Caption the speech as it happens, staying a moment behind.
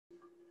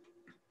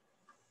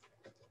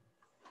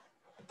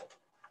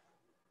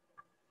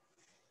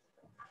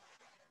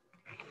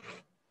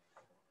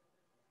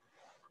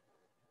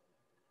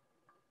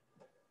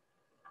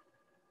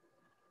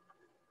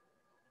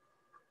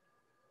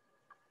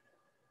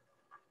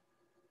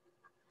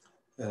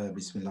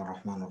Bismillah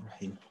ar-Rahman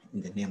ar-Rahim.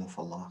 In the name of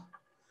Allah,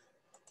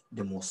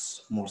 the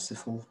most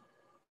merciful,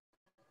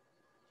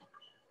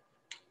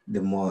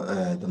 the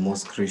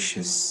most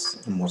gracious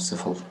and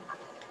merciful.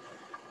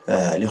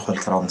 الإخوة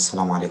الكرام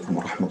السلام عليكم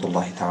ورحمة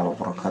الله تعالى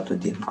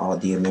وبركاته. Our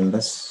dear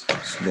members,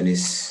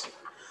 Sudanese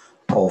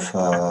of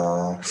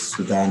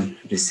Sudan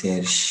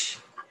Research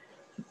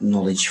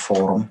Knowledge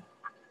Forum,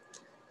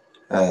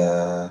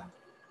 all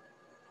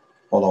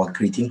our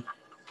greeting.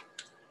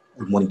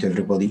 Good morning to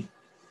everybody.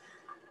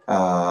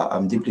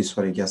 I'm deeply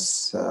sorry,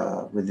 just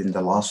within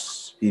the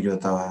last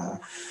period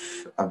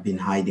I've been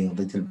hiding a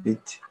little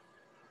bit,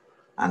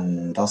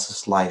 and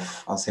that's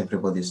life, as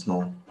everybody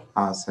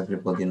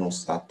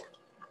knows that.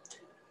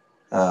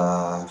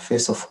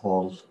 First of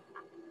all,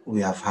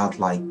 we have had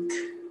like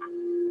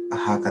a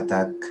hack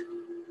attack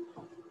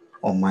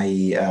on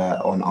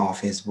on our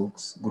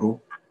Facebook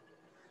group,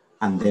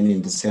 and then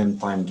in the same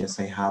time, just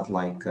I had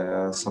like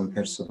some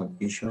personal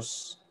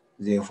issues.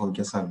 Therefore,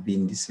 just have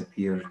been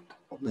disappeared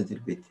a little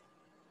bit.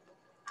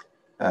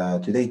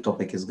 Today's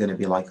topic is going to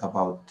be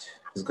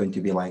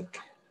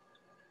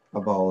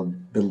about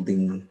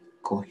building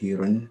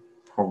coherent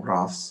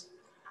paragraphs.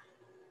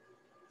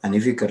 And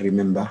if you can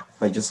remember,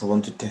 I just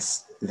want to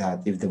test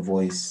that if the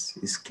voice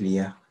is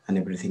clear and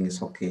everything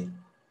is okay.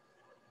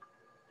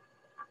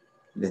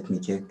 Let me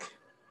check.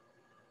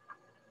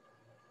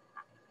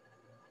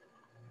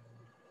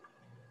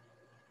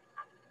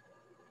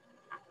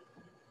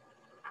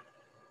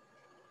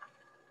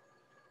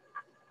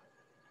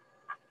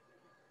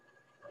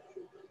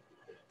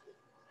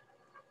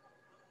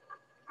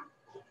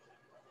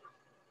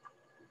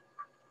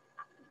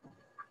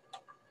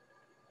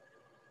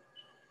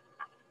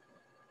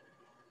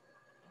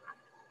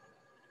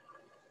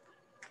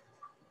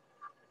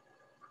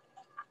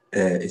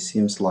 It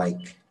seems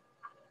like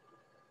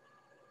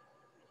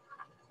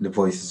the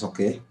voice is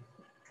okay.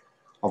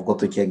 I've got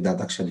to check that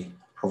actually.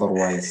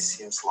 Otherwise, it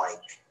seems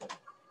like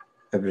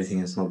everything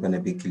is not going to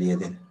be clear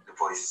then. The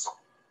voice is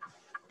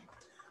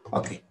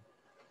okay.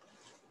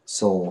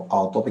 So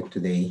our topic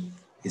today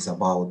is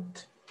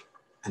about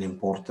an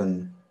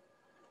important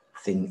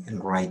thing in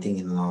writing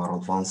in our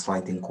advanced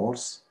writing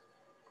course.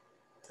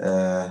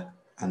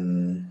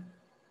 And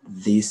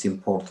this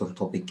important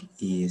topic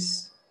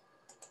is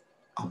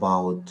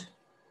about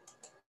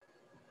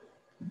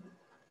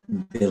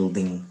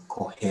building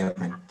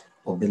coherent,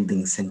 or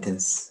building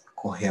sentence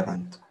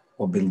coherent,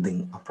 or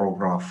building a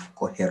paragraph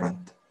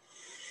coherent.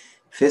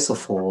 First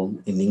of all,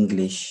 in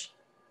English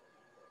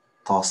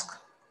task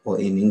or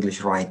in English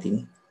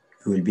writing,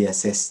 you will be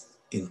assessed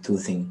in two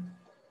things.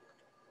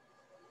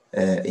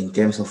 In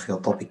terms of your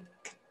topic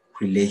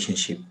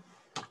relationship,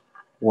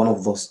 one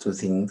of those two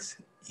things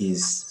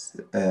is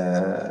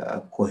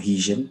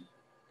cohesion.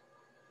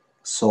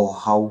 So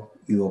how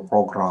your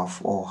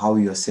paragraph or how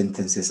your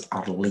sentences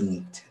are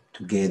linked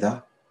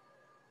together,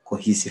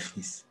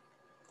 cohesiveness.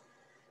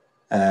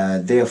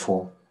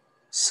 Therefore,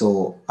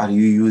 so are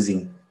you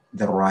using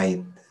the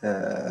right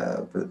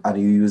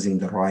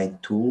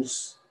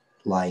tools,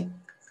 like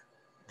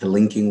the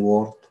linking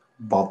word,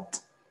 but,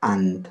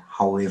 and,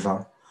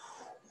 however,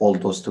 all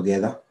those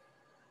together,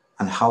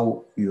 and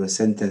how your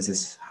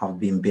sentences have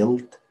been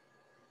built,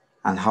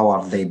 and how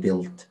are they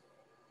built,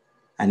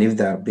 and if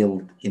they are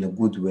built in a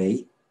good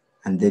way,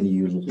 and then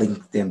you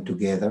link them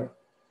together.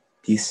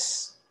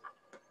 This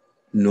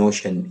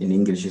notion in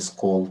English is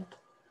called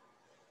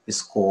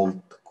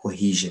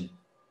cohesion.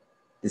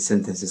 The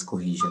sentence is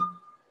cohesion.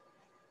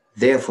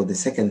 Therefore, the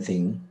second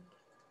thing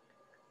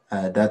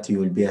that you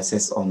will be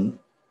assessed on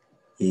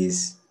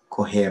is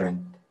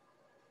coherent.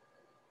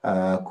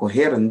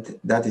 Coherent,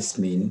 that is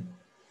mean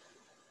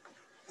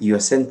your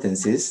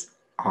sentences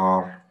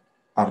are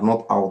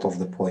not out of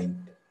the point.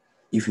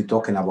 If you're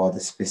talking about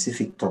a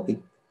specific topic,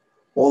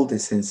 all the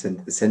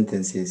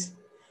sentences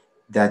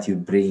that you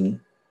bring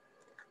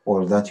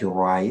or that you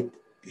write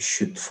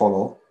should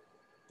follow,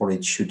 or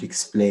it should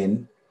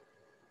explain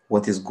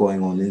what is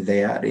going on in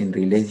there in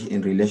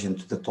relation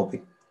to the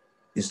topic.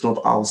 It's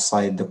not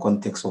outside the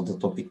context of the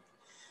topic.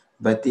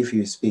 But if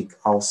you speak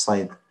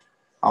outside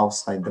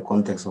the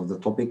context of the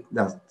topic,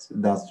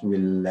 that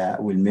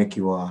will make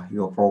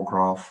your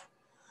paragraph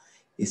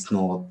is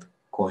not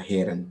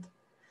coherent,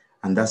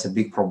 and that's a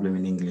big problem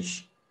in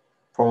English.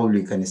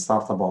 Probably you can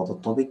start about a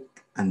topic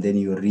and then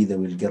your reader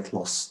will get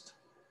lost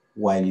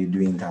while you're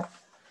doing that.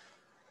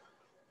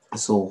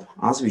 So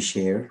as we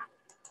share,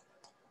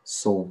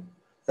 so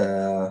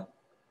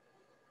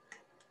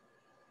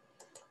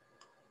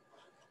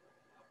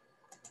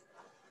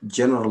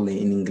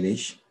generally in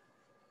English,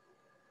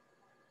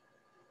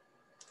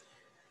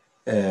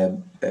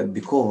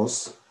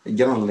 because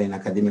generally in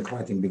academic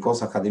writing,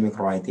 because academic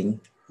writing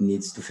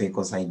needs to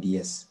focus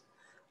ideas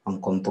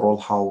and control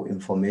how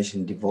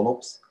information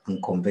develops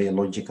and convey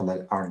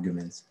logical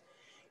arguments,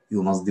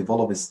 you must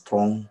develop a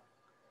strong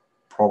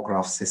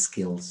paragraph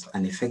skills.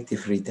 An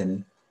effective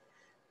written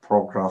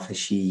paragraph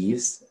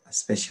achieves a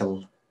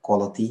special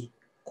quality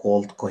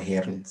called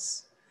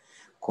coherence.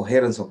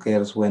 Coherence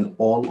occurs when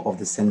all of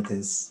the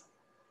sentence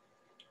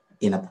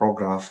in a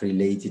paragraph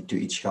related to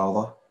each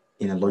other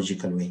in a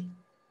logical way.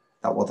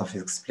 That what I've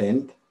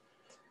explained.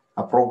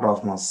 A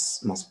paragraph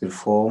must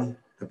perform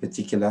a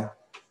particular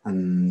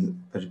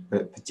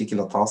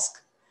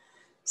task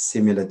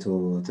similar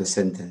to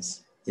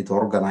sentence. It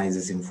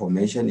organizes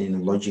information in a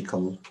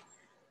logical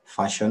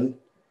fashion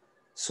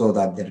so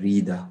that the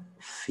reader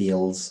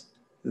feels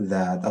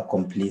that a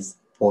complete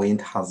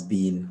point has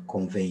been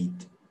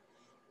conveyed.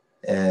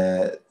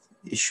 It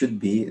should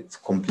be a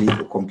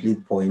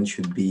complete point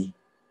should be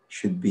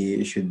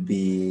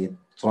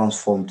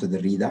transformed to the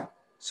reader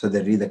so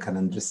the reader can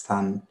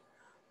understand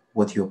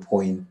what your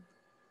point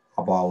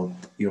about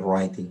your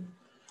writing.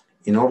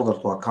 In order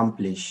to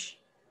accomplish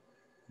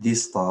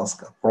this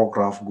task, a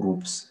paragraph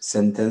group's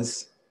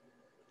sentence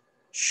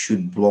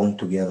should belong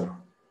together,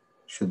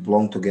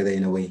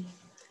 in a way.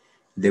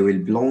 They will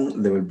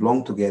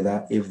belong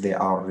together if they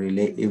are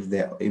relate if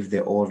they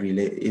all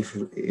relate if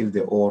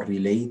they all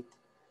relate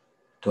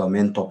to a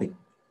main topic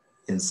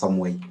in some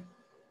way,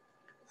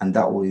 and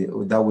that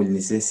will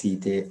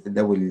necessitate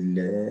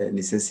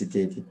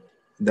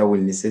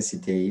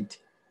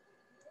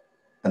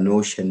a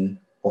notion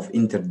of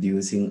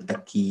introducing a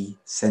key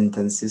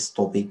sentences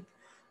topic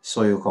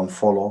so you can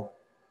follow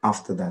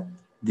after that.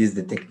 This is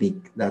the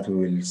technique that we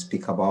will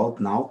speak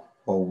about now,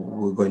 or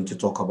we're going to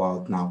talk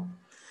about now.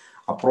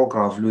 A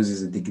paragraph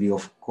loses a degree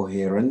of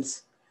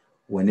coherence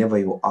whenever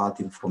you add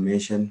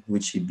information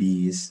which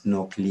bears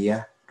no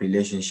clear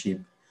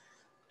relationship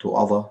to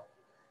other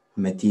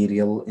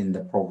material in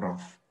the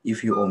paragraph.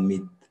 If you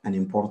omit an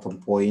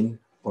important point,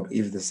 or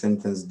if the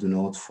sentence do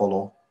not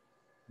follow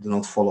the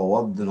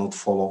logical, do not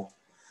follow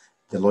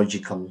the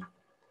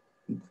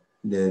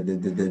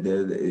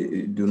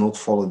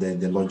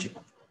logic.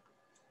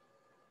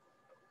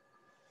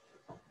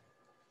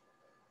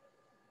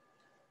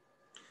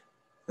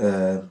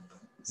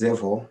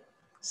 Therefore,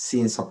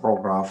 since a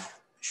paragraph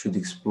should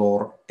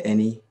explore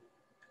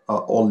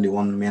only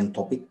one main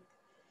topic,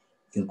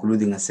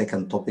 including a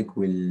second topic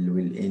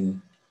will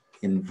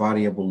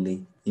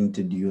invariably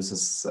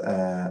introduce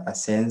a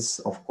sense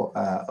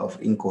of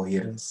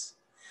incoherence.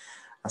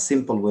 A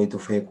simple way to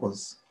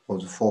focus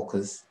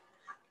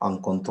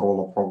and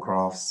control a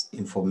paragraph's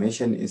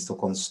information is to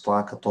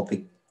construct a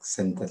topic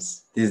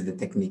sentence. This is the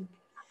technique.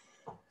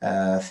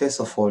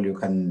 First of all, you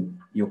can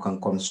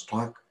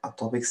construct a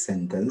topic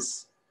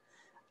sentence,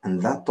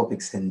 and that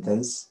topic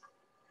sentence,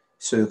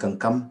 so you can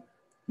come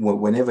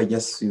whenever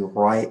just you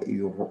write,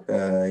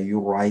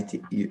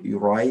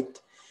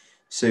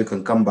 so you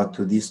can come back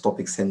to this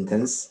topic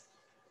sentence,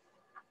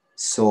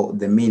 so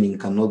the meaning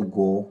cannot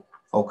go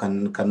or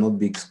cannot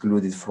be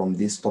excluded from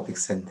this topic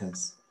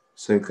sentence.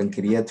 So you can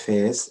create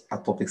first a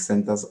topic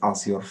sentence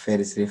as your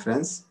first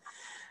reference,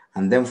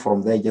 and then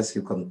from there just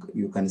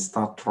you can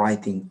start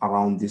writing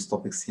around this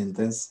topic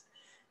sentence.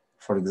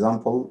 For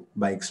example,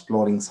 by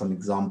exploring some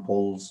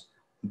examples,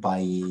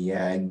 by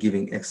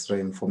giving extra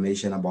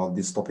information about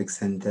this topic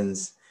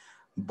sentence,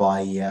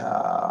 by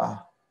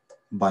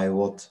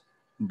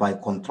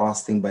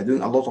contrasting, by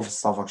doing a lot of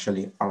stuff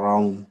actually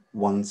around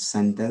one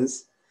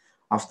sentence.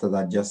 After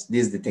that, just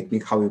this is the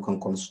technique how you can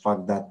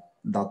construct that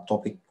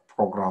topic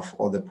paragraph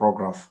or the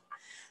paragraph.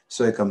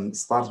 So you can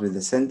start with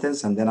the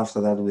sentence, and then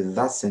after that, with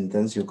that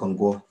sentence, you can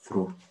go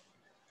through.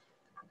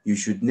 You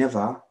should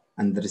never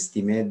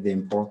underestimate the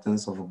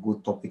importance of a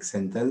good topic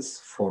sentence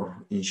for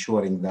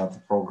ensuring that the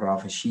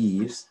paragraph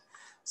achieves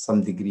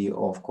some degree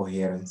of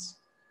coherence.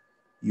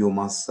 You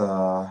must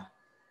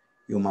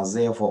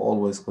therefore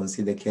always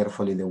consider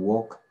carefully the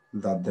work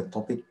that the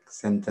topic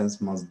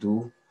sentence must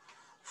do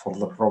for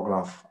the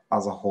paragraph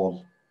as a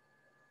whole.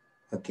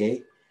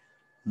 Okay?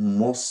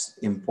 Most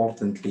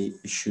importantly,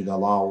 it should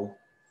allow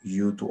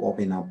you to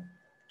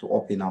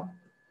open up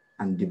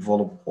and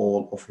develop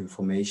all of the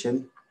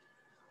information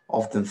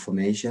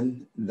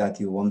that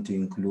you want to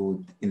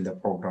include in the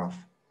paragraph.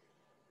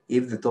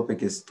 If the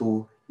topic is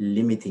too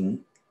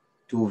limiting,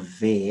 too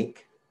vague,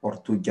 or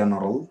too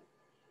general,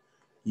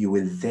 you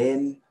will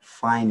then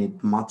find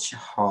it much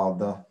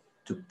harder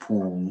to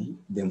pull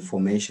the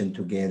information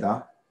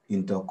together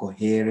into a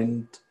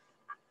coherent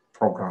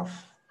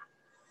paragraph.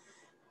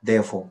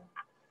 Therefore,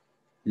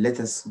 let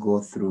us go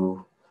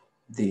through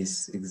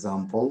this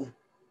example.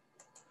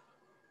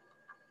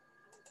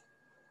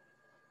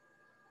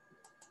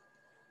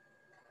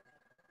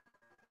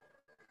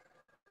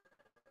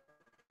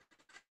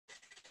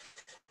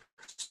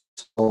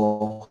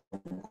 So,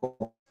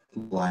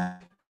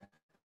 like,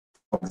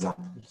 for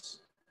examples,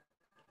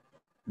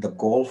 the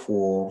Gulf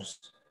Wars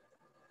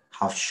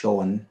have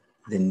shown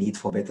the need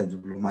for better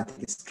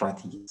diplomatic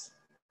strategies.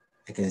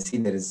 I can see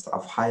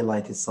I've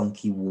highlighted some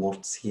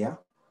keywords here.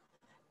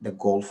 The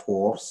Gulf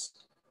Wars,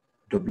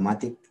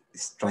 diplomatic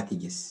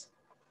strategies.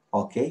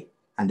 Okay,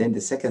 and then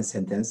the second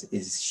sentence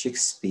is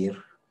Shakespeare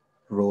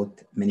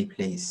wrote many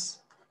plays.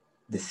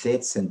 The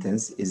third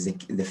sentence is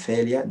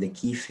the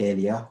key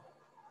failure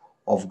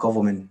of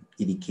government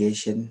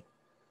education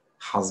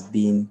has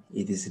been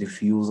its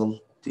refusal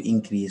to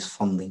increase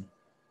funding.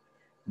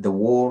 The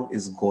war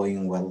is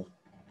going well.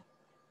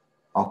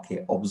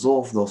 Okay,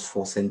 observe those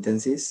 4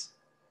 sentences,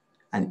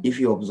 and if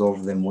you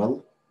observe them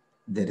well,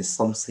 there is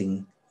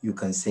something you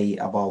can say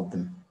about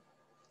them.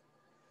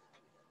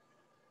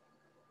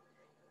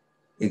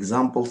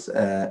 Examples: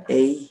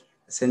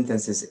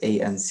 sentences A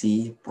and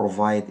C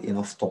provide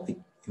enough topic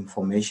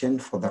information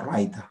for the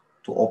writer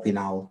to open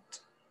out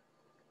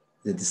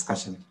the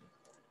discussion.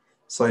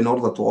 So in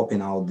order to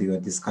open out your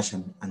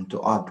discussion and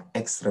to add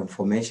extra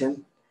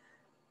information,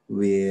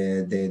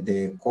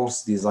 the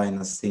course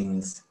designers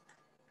thinks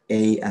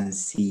A and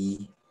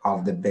C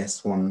are the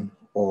best one,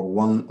 or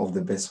one of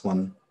the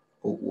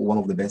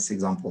best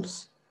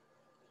examples.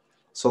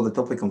 So the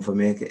topic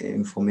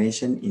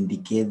information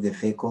indicate the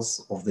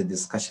focus of the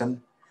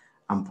discussion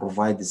and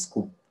provide the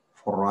scope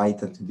for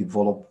writer to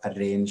develop a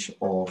range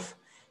of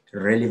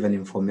relevant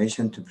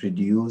information to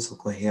produce a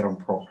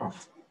coherent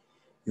paragraph.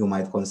 You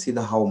might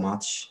consider how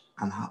much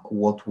and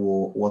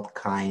what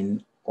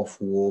kind of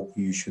work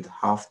you should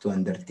have to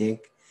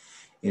undertake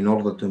in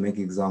order to make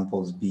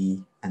examples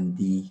B and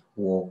D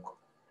work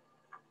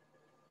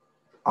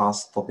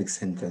as topic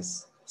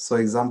sentence. So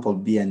example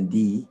B and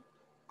D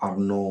are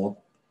not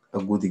a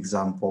good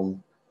example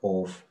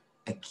of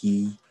a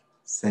key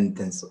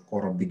sentence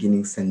or a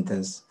beginning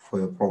sentence for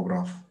your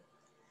paragraph.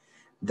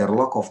 The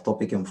lack of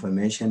topic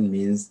information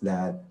means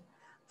that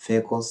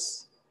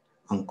focus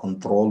and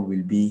control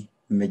will be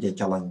a major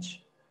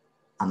challenge.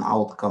 And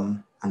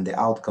the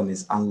outcome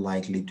is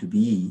unlikely to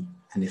be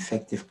an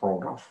effective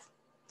paragraph.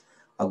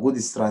 A good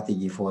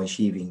strategy for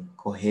achieving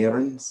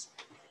coherence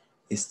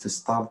is to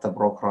start a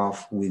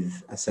paragraph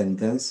with a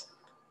sentence.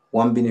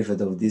 One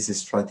benefit of this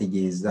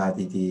strategy is that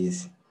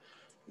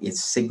it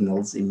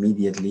signals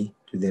immediately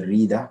to the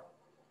reader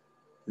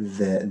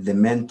the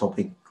main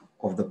topic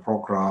of the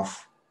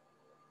paragraph.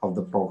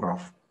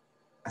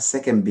 A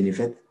second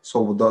benefit,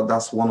 so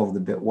that's one of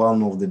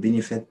the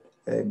benefit,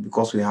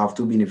 because we have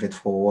 2 benefits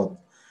for what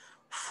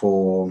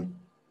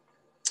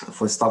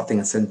for starting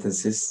a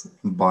sentences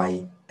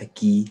by a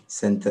key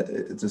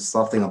sentence, to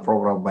starting a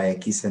paragraph by a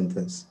key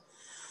sentence.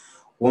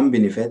 One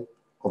benefit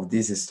of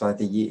this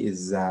strategy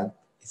is that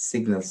it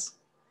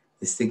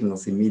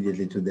signals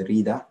immediately to the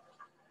reader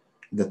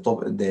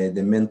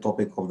the main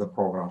topic of the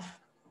paragraph.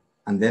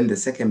 And then the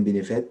second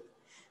benefit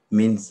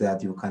means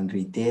that you can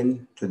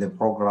return to the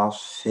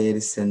paragraph's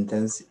first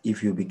sentence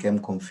if you become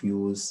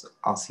confused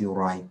as you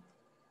write.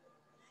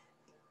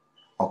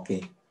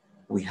 Okay,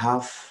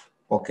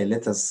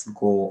 let us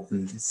go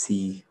and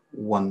see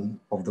one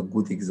of the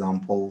good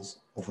examples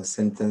of a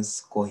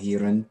sentence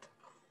coherent.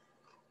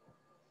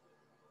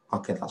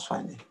 Okay, that's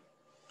fine.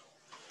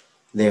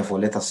 Therefore,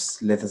 let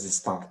us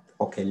start.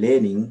 Okay,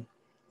 learning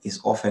is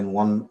often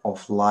one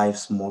of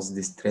life's most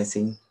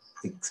distressing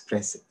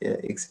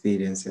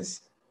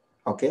experiences.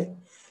 Okay,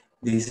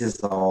 this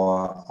is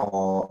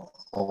our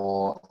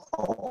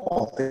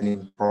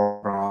opening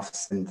paragraph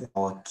sentence,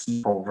 our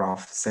key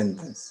paragraph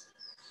sentence.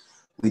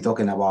 We're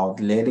talking about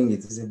learning.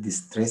 It is a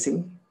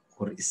distressing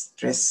or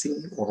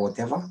stressing or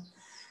whatever.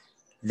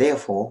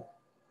 Therefore,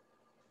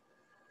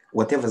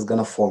 whatever is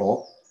gonna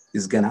follow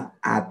is gonna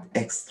add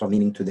extra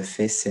meaning to the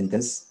first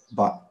sentence,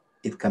 but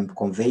it can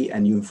convey a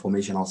new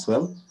information as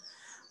well.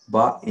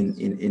 But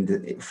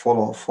it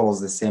follows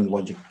the same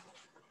logic.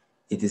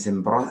 It is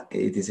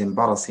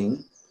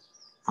embarrassing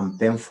and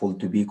painful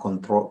to be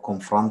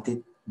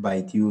confronted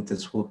by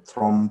tutors who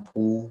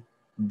trample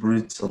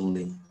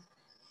brutally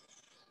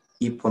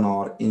upon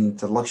our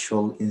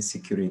intellectual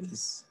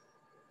insecurities.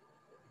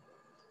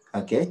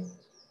 Okay,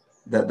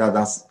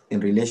 that's in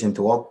relation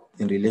to what?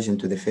 In relation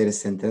to the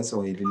first sentence,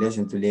 or in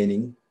relation to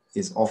learning,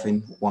 is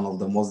often one of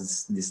the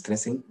most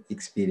distressing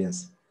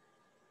experience.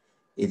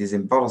 It is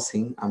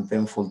embarrassing and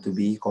painful to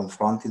be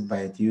confronted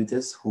by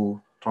tutors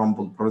who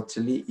trample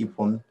brutally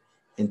upon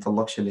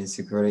intellectual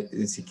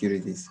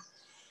insecurities,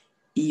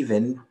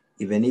 even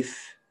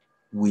if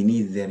we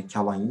need their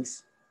challenge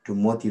to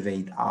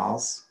motivate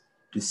us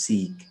to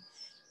seek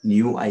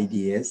new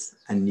ideas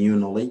and new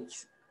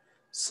knowledge,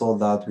 so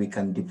that we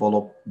can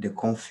develop the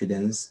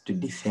confidence to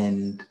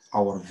defend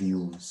our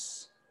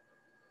views.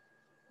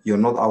 You're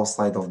not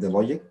outside of the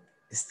logic,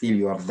 still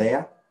you are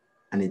there,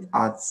 and it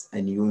adds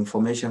a new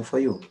information for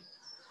you.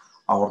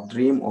 Our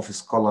dream of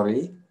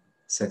scholarly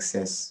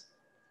success.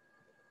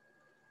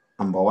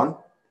 Number 1,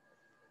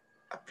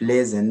 a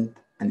pleasant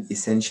and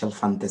essential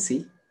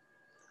fantasy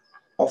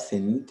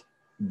often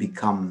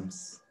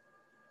becomes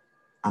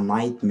a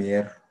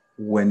nightmare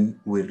when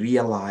we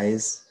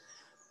realize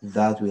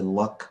that we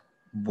lack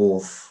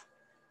both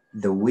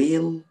the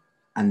will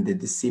and the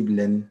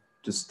discipline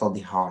to study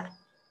hard.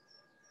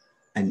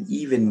 And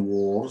even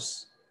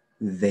worse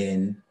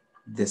than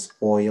the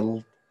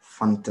spoiled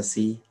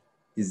fantasy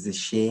is the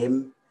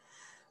shame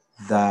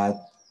that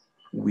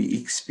we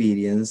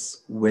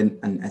experience when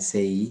an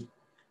essay,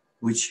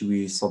 which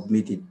we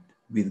submitted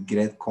with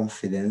great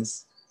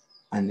confidence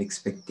and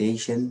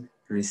expectation,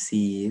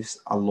 receives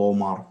a low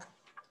mark.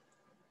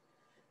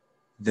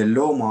 The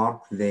low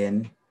mark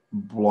then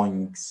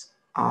plunges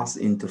us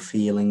into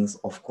feelings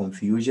of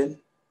confusion,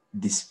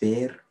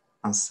 despair,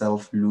 and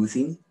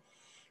self-loathing,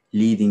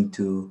 leading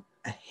to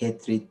a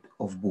hatred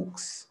of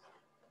books.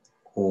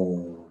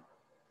 Oh,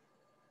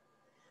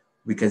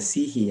 we can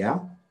see here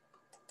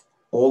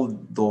all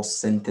those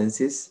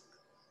sentences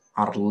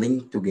are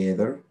linked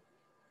together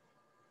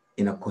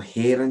in a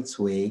coherent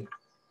way.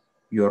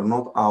 You're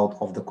not out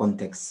of the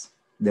context.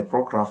 The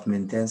paragraph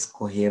maintains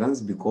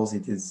coherence because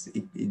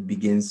it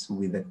begins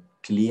with a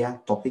clear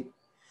topic,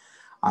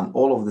 and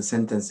all of the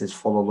sentences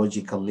follow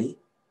logically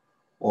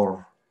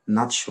or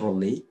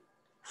naturally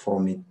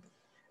from it.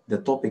 The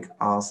topic,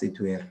 as it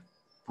were,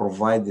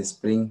 provide the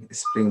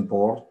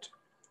springboard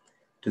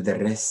to the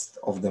rest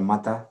of the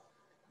matter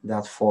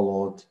that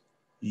followed.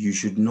 You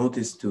should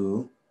notice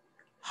too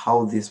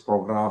how this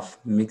paragraph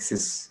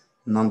mixes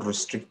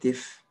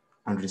non-restrictive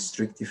and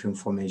restrictive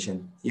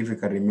information. If you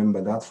can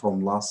remember that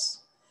from last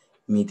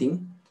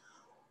meeting,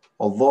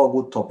 although a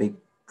good topic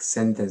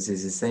sentence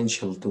is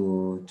essential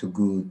to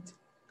good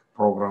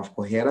paragraph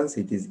coherence,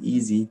 it is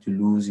easy to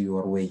lose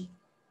your way.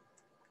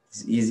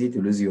 It's easy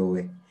to lose your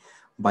way.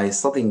 By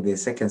studying the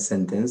second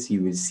sentence,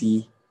 you will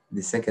see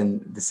the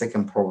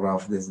second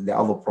paragraph, the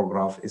other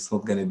paragraph is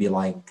not going to be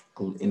like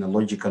in a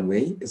logical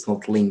way. It's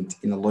not linked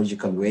in a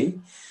logical way.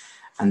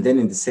 And then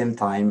in the same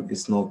time,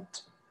 it's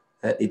not,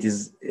 it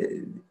is,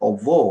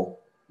 although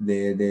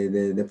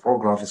the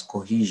paragraph is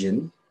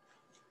cohesively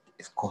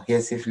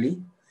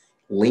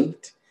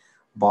linked,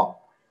 but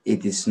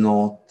it is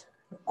not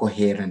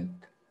coherent.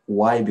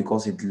 Why?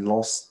 Because it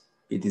lost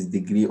its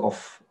degree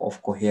of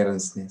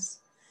coherenceness.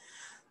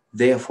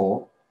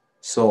 Therefore,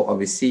 so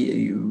we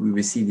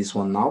will see this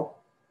one now.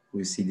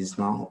 We see this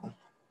now.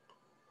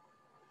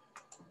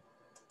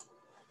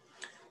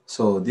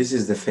 So this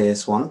is the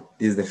first one.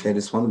 This is the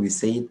first one. We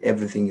say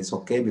everything is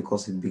okay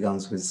because it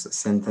begins with a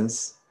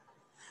sentence,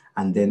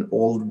 and then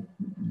all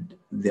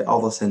the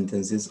other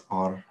sentences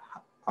are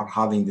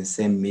having the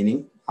same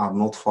meaning, are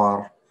not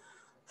far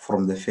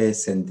from the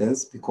first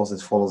sentence because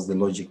it follows the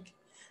logic,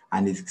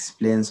 and it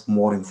explains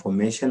more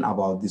information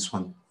about this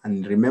one.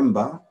 And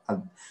remember,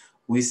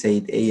 we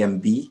said A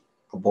and B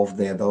above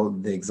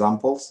the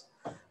examples,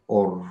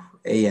 or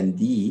A and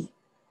D.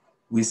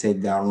 We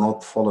said they are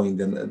not following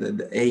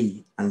the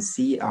A and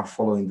C are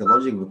following the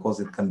logic because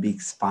it can be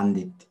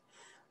expanded.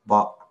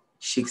 But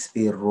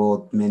Shakespeare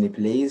wrote many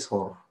plays,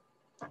 or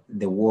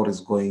the war is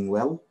going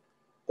well.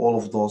 All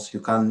of those you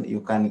can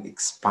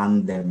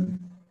expand them,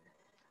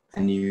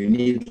 and you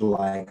need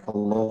like a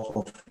lot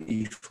of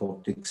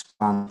effort to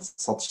expand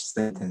such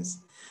sentence.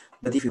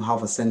 But if you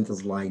have a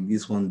sentence like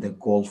this one, the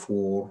Gulf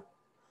War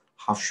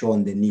have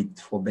shown the need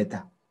for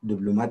better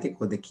diplomatic,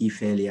 or the key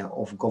failure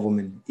of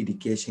government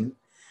education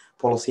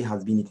policy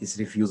has been its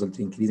refusal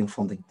to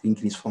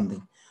increase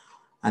funding.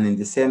 And in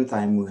the same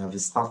time, we have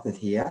started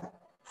here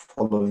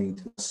following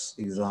those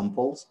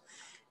examples.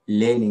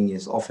 Learning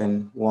is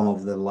often one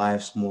of the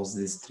life's most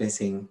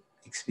distressing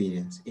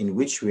experience, in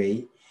which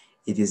way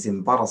it is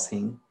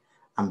embarrassing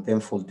and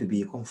painful to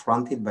be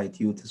confronted by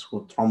tutors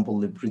who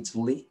trample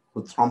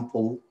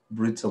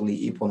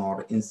brutally upon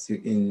our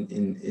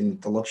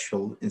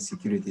intellectual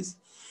insecurities,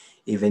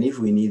 even if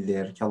we need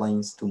their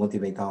challenge to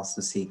motivate us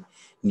to seek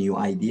new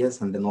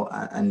ideas and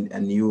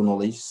new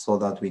knowledge so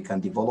that we can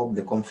develop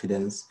the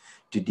confidence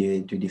to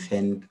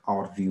defend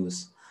our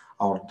views.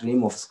 Our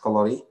dream of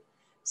scholarly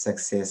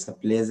success, a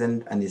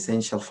pleasant and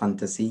essential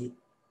fantasy,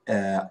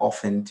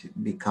 often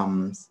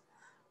becomes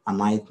a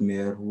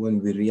nightmare when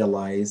we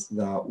realize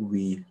that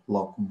we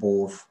lack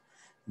both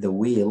the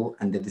will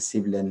and the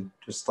discipline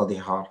to study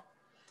hard.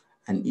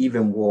 And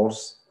even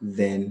worse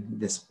than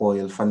the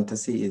spoiled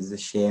fantasy is the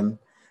shame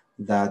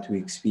that we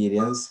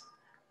experience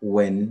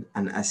when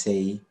an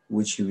essay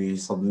which we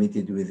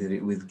submitted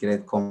with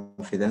great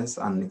confidence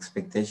and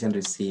expectation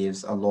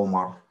receives a low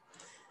mark,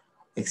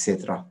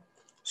 etc.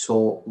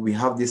 So we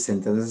have these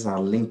sentences are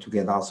linked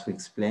together as we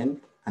explained,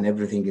 and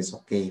everything is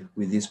okay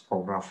with this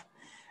paragraph.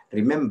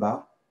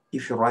 Remember,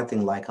 if you're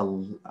writing like a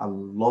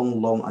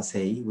long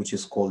essay, which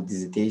is called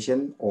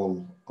dissertation,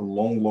 or a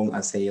long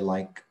essay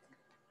like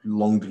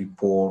long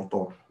report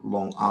or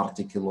long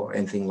article or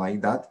anything like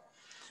that,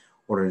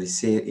 or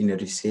in a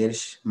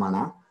research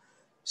manner,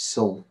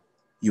 so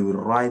you will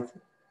write,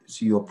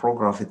 so your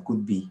paragraph, it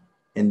could be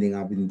ending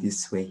up in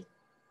this way.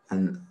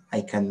 And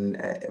I can,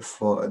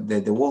 for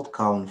the word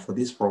count for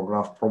this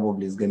paragraph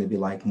probably is going to be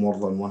like more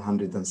than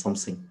 100 and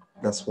something.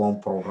 That's one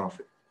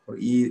paragraph,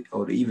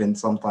 or even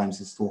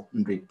sometimes it's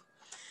 200,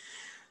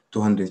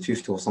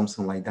 250 or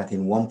something like that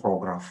in one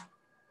paragraph.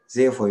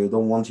 Therefore, you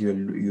don't want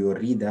your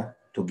reader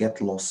to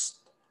get lost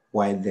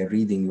while they're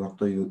reading your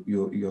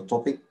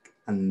topic,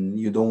 and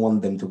you don't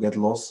want them to get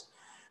lost,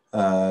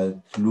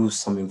 to lose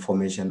some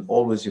information.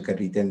 Always you can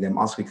retain them,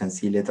 as we can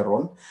see later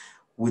on,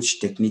 which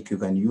technique you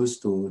can use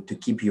to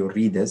keep your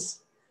readers,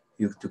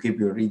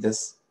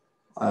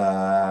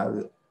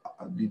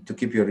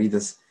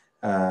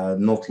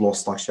 not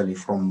lost actually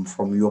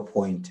from your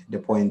point, the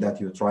point that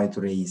you try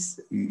to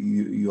raise,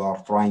 you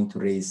are trying to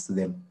raise to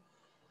them.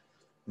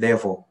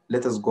 Therefore,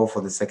 let us go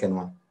for the second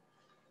one.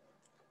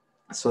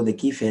 So the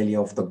key failure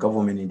of the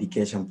government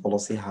education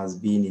policy has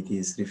been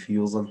its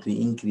refusal to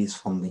increase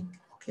funding.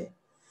 Okay.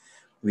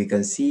 we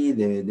can see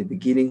the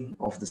beginning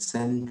of the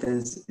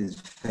sentence is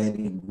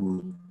very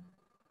good.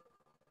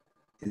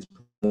 Is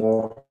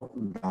more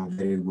than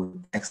very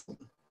good, excellent.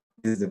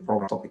 This is the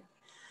program topic.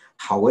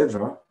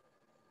 However,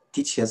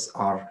 teachers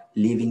are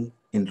living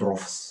in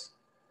droves.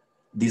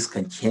 This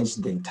can change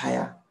the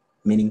entire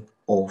meaning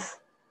of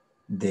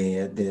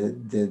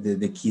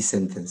the key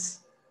sentence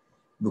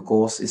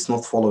because it's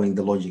not following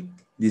the logic.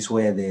 This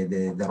way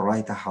the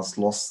writer has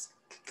lost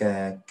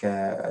the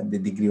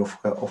degree of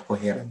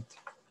coherent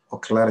or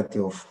clarity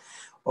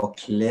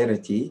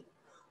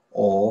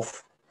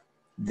of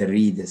the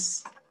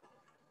readers.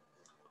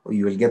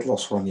 You will get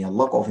lost from here.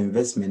 Lack of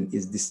investment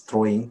is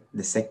destroying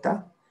the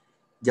sector,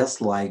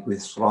 just like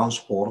with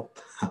transport.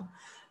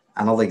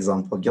 Another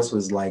example, just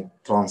with like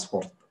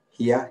transport.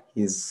 Here,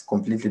 he's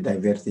completely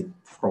diverted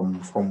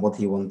from what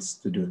he wants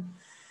to do.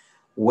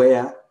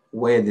 Where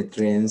the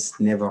trains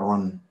never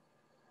run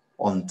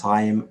on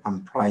time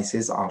and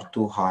prices are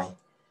too high.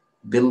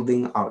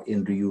 Buildings are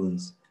in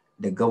ruins.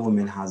 The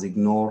government has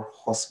ignored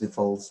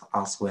hospitals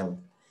as well.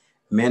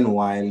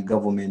 Meanwhile,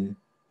 government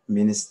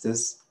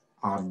ministers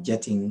are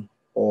jetting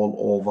all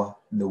over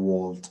the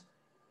world.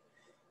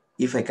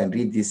 If I can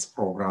read this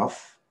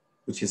paragraph,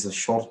 which is a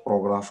short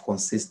paragraph,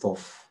 consists of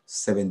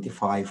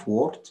 75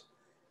 words,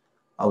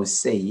 I would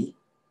say,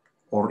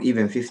 or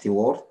even 50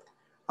 words,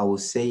 I would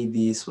say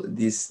this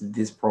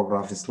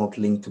paragraph is not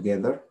linked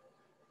together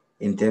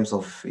in terms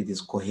of it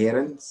is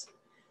coherence,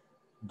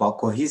 but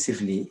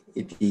cohesively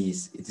it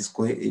is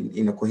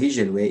in a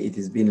cohesion way it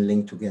is being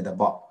linked together.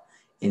 But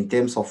in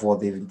terms of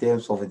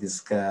it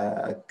is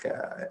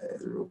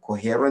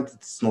coherent,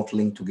 it's not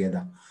linked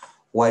together.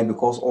 Why?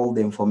 Because all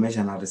the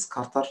information are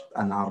scattered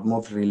and are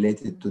not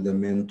related to the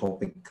main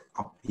topic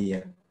up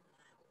here,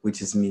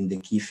 which is mean the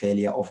key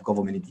failure of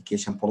government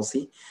education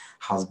policy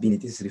has been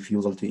its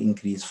refusal to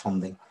increase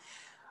funding.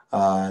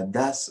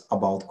 That's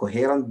about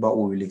coherent, but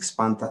we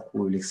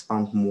will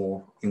expand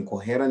more in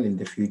coherent in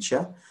the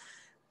future.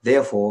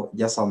 Therefore,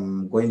 just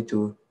I'm going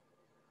to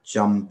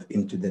jump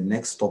into the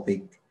next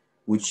topic,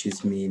 which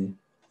is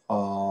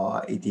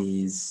it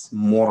is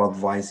more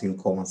advice in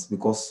commerce,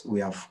 because we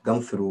have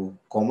gone through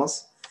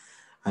commerce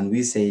and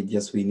we say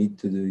yes, we need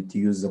to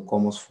use the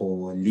commerce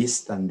for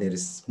list, and there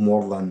is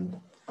more than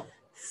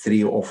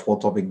 3 or 4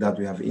 topics that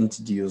we have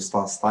introduced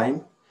last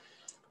time.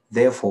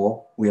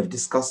 Therefore, we have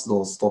discussed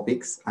those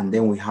topics, and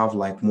then we have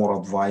like more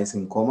advice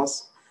in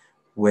commerce,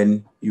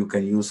 when you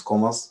can use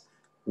commerce,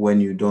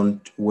 when you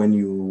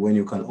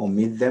can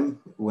omit them,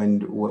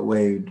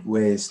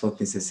 where it's not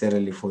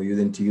necessarily for you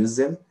then to use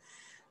them.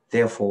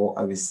 Therefore,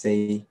 I will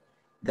say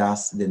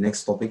that's the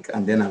next topic,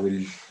 and then I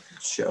will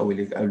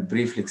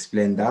briefly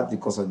explain that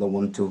because I don't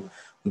want to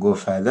go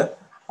further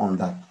on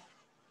that.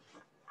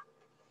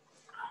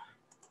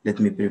 Let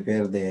me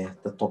prepare the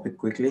topic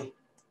quickly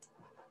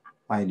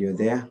while you're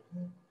there.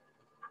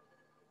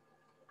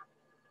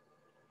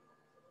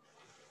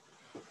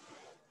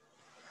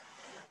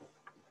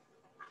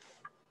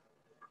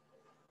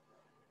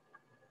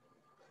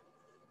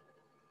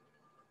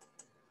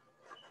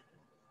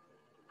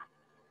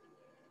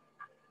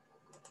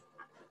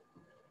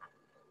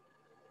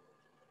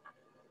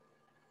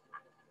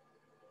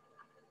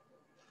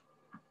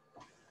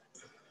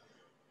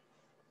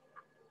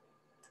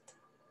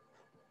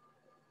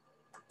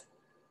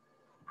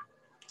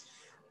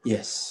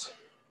 Yes.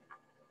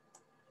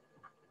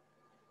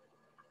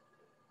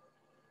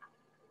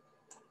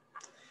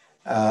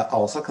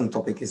 Our second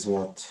topic is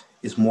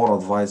more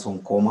advice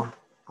on comma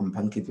and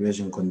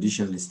punctuation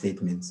conditional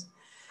statements.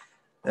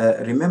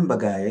 Remember,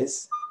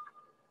 guys,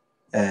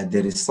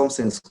 there is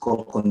something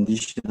called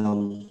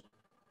conditional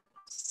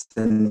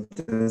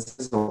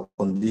sentences or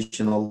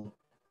conditional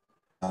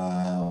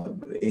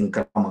in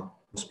grammar.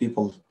 Most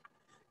people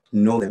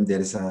know them.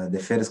 There is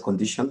the first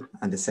condition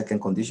and the second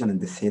condition and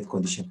the third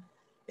condition.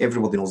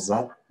 Everybody knows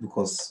that,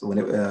 because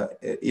whenever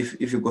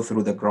if you go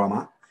through the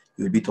grammar,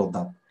 you'll be told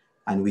that.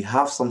 And we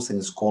have something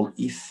called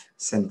if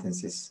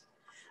sentences.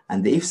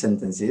 And the if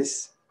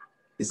sentences,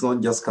 it's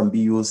not just can be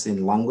used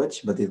in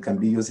language, but it can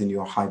be used in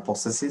your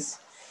hypothesis,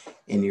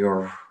 in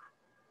your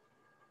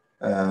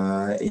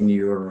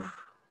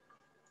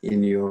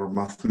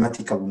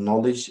mathematical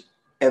knowledge,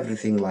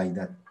 everything like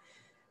that.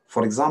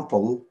 For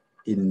example,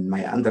 in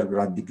my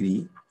undergrad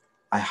degree,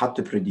 I had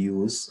to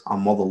produce a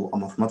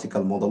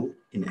mathematical model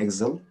in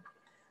Excel.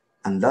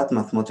 And that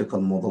mathematical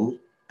model,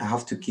 I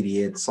have to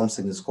create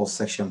something that's called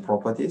section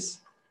properties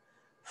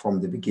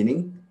from the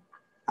beginning.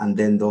 And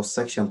then those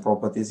section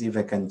properties, if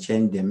I can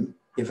change them,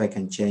 if I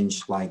can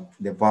change like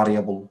the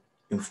variable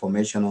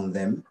information on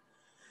them,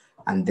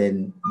 and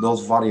then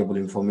those variable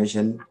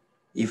information,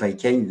 if I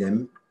change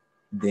them,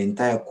 the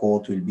entire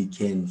code will be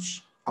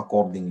changed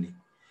accordingly,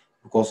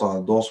 because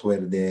those were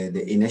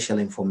the initial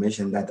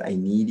information that I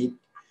needed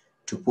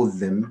to put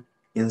them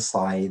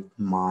inside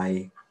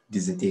my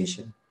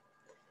dissertation.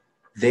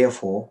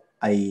 Therefore,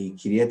 I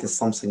created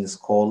something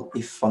called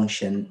if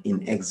function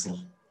in Excel.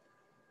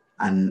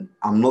 And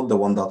I'm not the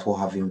one that will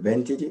have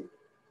invented it,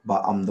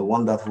 but I'm the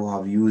one that will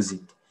have used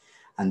it.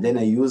 And then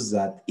I use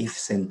that if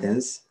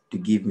sentence to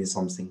give me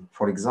something.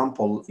 For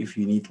example, if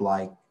you need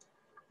like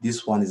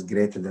this one is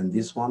greater than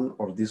this one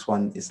or this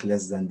one is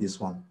less than this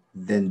one,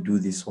 then do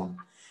this one.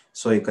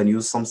 So you can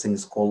use something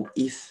is called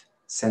if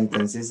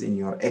sentences in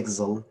your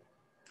Excel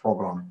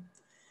program.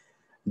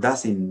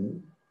 That's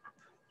in,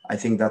 I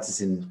think that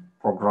is in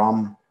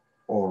program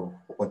or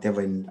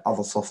whatever in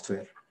other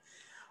software.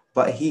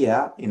 But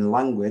here in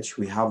language,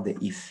 we have the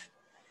if.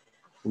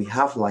 We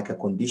have like a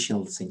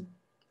conditional thing.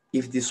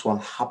 If this one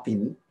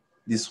happen,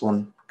 this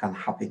one can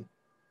happen.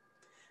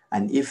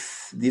 And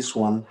if this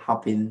one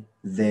happen,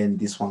 then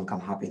this one can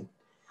happen.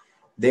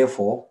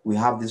 Therefore, we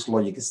have this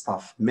logic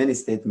stuff. Many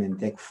statements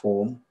take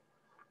form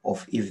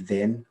of if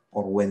then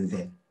or when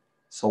then.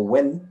 So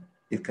when,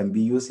 it can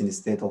be used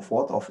instead of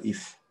what? Of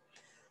if.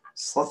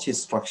 Such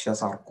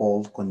structures are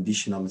called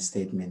conditional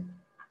statement.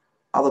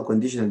 Other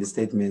conditional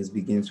statements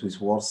begins with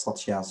words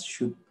such as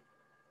should,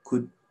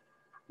 could,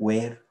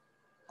 where.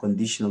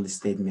 Conditional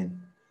statement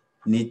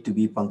need to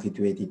be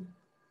punctuated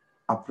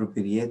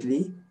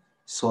appropriately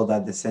so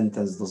that the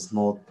sentence does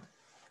not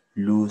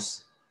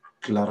lose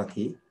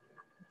clarity.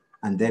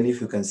 And then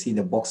if you can see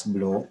the box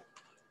below,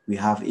 we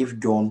have if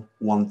John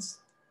wants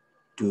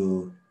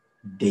to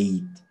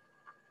date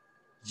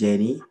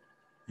Jenny,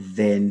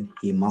 then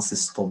he must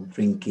stop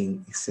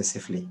drinking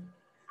excessively.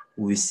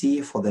 We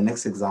see for the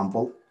next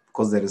example,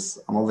 because there is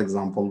another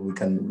example we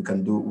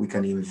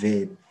can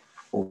invade,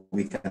 or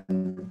we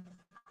can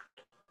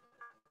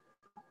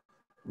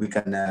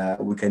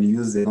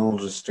use the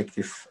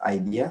non-restrictive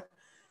idea,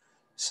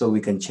 so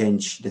we can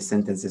change the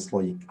sentences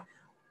logic.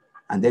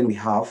 And then we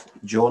have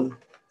John,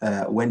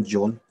 when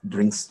John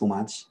drinks too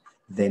much,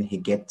 then he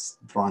gets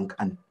drunk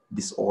and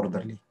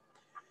disorderly.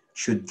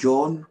 Should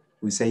John,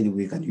 we say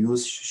we can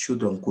use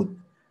should and could.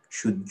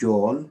 Should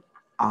John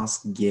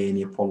ask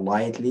Jenny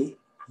politely,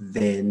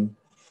 then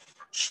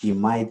she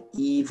might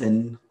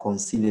even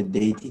consider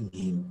dating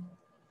him.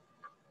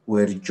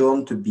 Were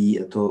John to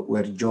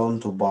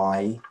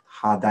buy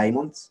her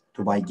diamonds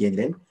to buy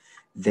Jenny,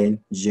 then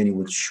Jenny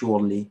would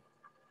surely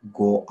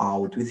go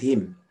out with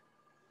him.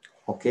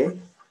 Okay.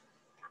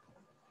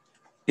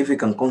 If we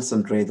can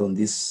concentrate on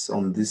these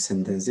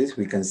sentences,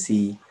 we can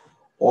see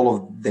all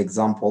of the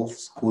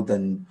examples could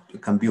and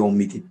can be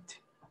omitted.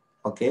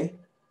 Okay,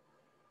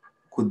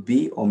 could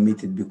be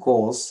omitted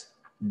because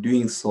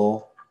doing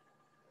so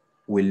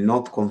will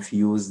not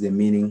confuse the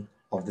meaning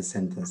of the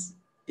sentence.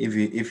 If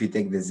you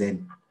take the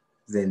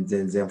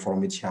then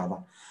from each other.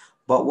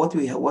 But what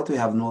we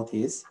have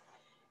noticed,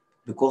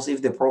 because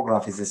if the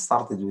paragraph is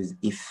started with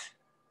if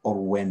or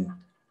when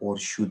or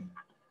should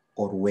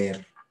or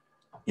where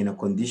in a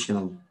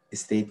conditional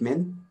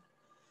statement,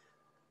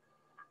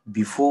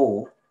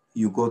 before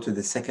you go to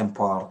the second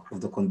part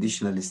of the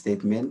conditional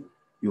statement,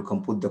 you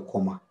can put the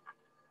comma.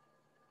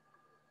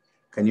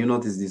 Can you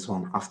notice this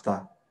one?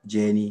 After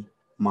Jenny,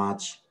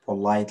 March,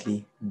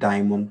 politely,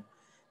 diamond,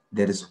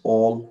 they're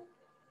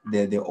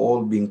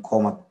all being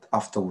comma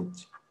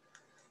afterwards.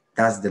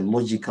 That's the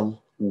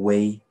logical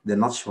way, the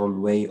natural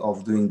way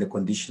of doing the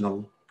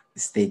conditional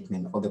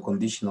statement or the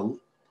conditional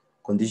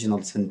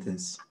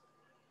sentence.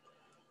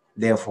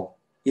 Therefore,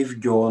 if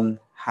John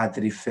had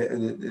this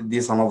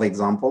is another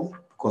example,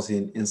 because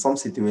in some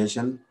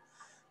situation,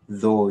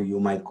 though you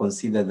might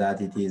consider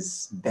that it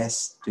is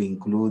best to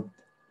include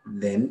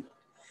then,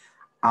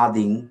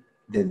 adding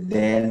the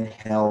then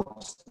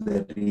helps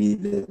the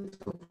reader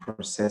to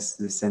process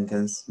the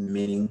sentence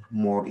meaning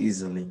more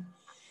easily.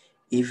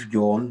 If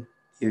John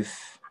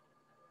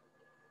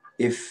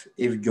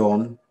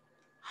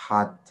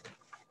had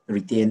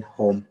returned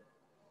home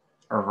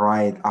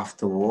right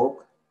after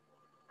work,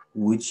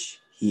 which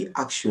he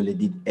actually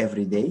did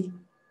every day,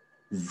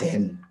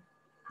 then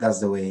that's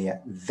the way.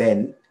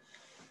 Then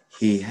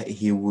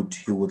he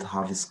would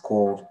have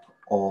scored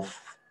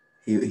off.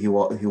 He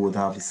would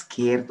have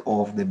scared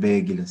off the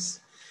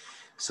burglars.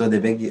 So the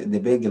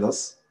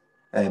burglars,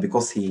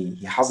 because he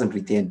hasn't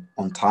returned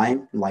on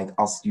time like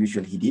as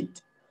usual he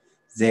did.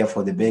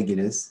 Therefore, the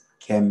burglars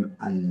came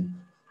and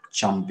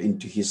jumped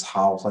into his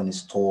house and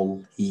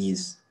stole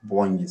his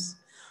belongings.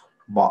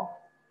 But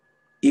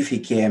if he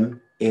came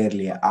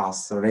earlier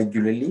as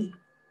regularly,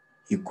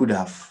 he could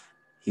have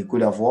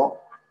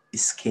what?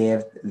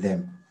 Scared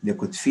them. They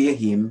could fear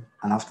him,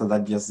 and after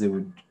that, just they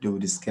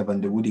would escape,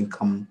 and they wouldn't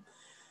come.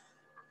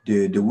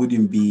 They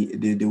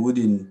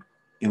wouldn't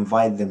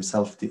invite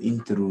themselves to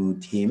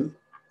intrude him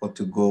or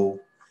to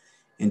go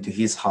into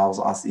his house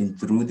as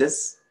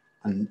intruders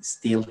and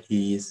steal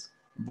his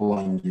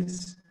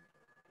belongings.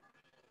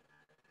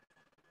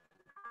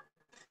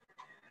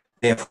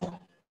 Therefore,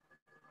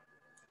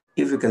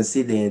 if you can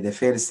see the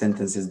first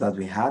sentences that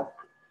we had,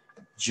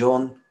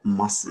 John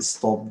must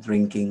stop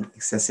drinking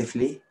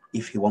excessively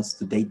if he wants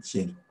to date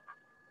Jenny.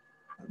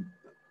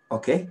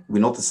 Okay, we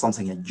notice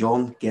something here.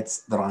 John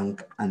gets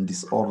drunk and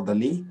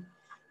disorderly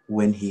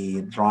when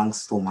he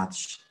drinks too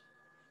much.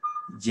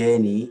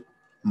 Jenny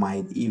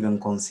might even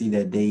consider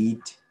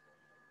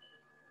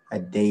a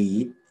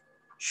date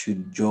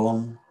should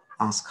John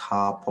ask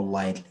her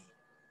politely.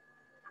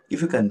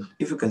 If you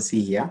can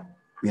see here,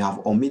 we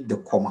have omit the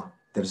comma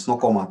There is no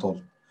comma at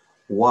all.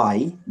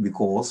 Why?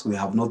 Because we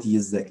have not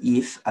used the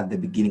if at the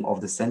beginning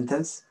of the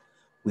sentence.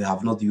 We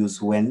have not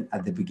used when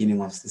at the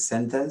beginning of the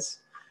sentence.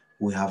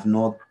 We have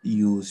not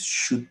used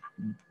should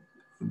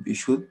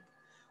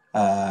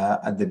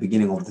at the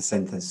beginning of the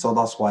sentence. So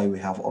that's why we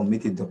have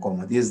omitted the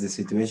comma. This is the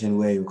situation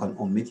where you can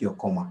omit your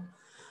comma.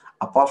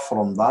 Apart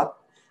from that,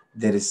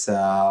 there is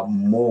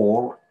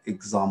more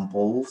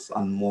examples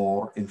and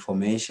more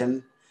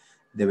information.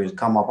 They will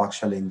come up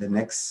actually in the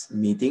next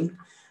meeting.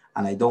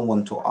 And I don't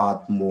want to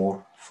add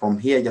more from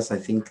here. Just I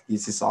think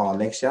this is our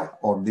lecture,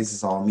 or this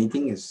is our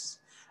meeting.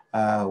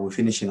 We're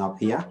finishing up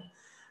here.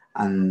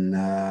 And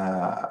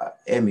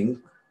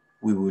aiming,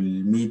 we will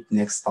meet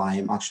next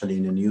time actually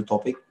in a new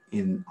topic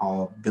in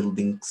our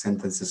building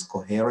sentences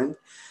coherent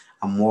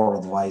and more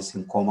advice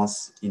in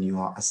commas in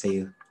your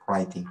essay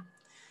writing.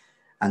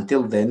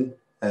 Until then,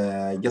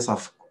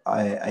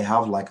 I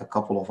have like a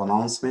couple of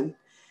announcements.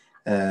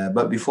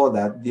 But before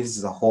that, this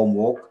is a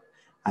homework,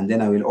 and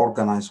then I will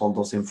organize all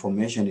those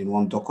information in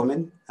one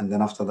document. And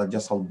then after that,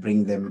 just I'll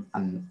bring them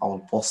and I'll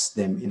post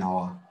them in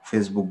our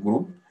Facebook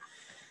group.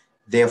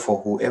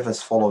 Therefore,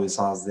 whoever's follows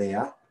us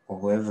there or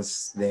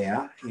whoever's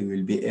there, he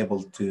will be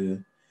able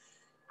to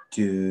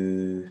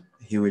read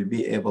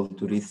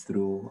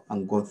through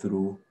and go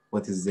through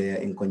what is there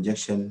in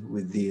conjunction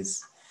with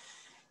this.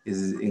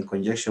 Is in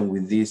conjunction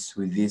with this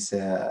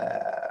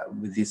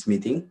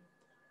meeting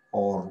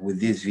or with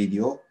this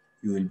video.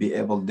 You will be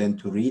able then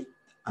to read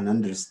and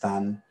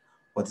understand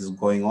what is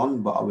going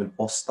on. But I will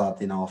post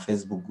that in our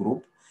Facebook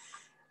group.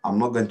 I'm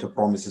not going to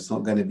promise it's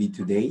not going to be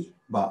today,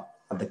 but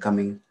at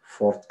the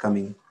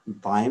forthcoming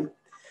time,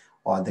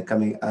 or at the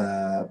coming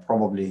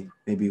probably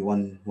maybe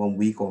one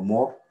week or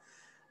more.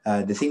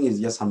 The thing is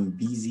just I'm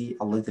busy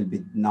a little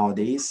bit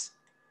nowadays,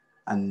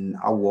 and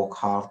I work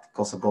hard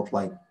because I got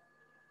like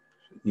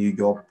new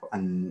job,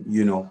 and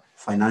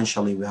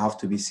financially we have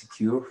to be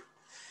secure.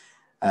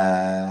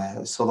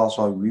 So that's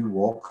why we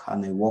work,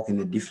 and I work in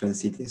a different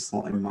city. It's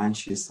not in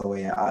Manchester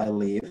where I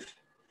live.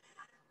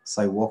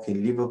 So I work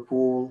in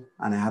Liverpool,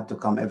 and I had to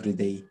come every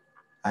day.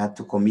 I had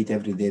to commit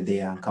every day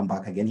there and come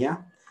back again here.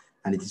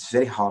 And it is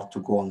very hard to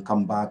go and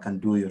come back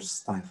and do your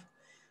stuff.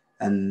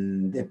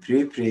 And the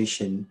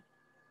preparation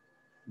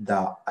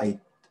that I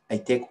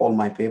take all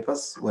my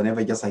papers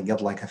whenever just I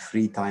get like a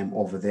free time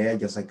over there,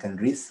 just I can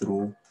read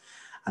through.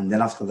 And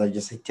then after that,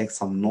 just I take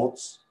some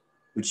notes,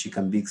 which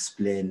can be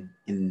explained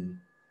in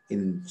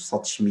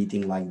such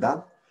meeting like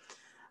that.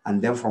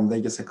 And then from there,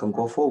 just I can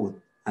go forward.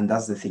 And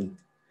that's the thing.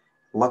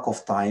 Lack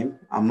of time.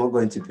 I'm not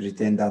going to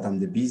pretend that I'm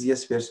the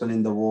busiest person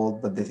in the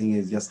world, but the thing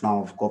is just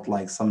now I've got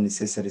like some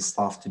necessary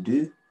stuff to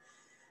do.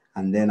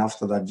 And then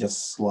after that,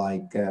 just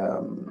like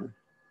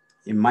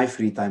in my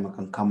free time, I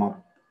can come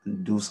up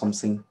and do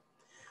something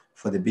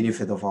for the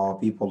benefit of our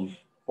people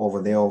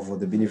over there, or for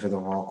the benefit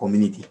of our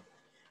community.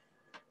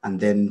 And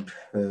then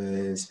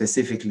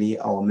specifically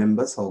our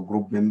members, our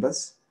group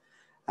members.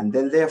 And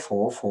then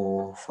therefore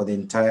for the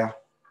entire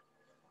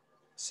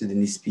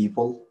Sudanese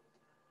people,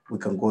 we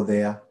can go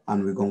there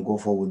and we can go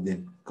forward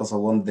then, because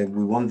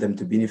we want them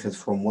to benefit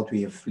from what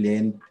we have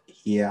learned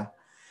here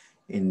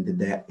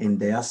in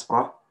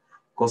diaspora,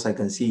 because I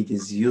can see it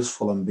is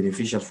useful and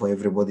beneficial for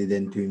everybody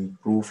then to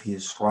improve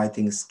his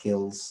writing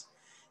skills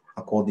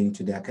according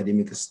to the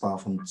academic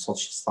stuff and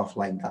such stuff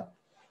like that.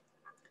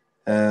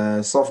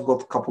 So I've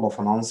got a couple of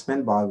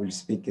announcements, but I will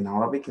speak in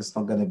Arabic. It's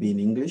not going to be in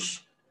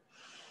English.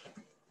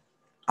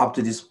 Up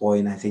to this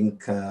point, I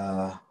think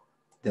the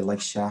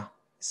lecture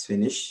is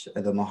finished.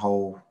 I don't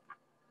know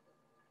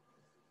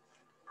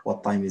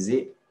what time is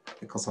it,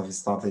 because I've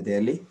started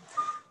early.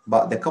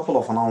 But the couple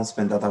of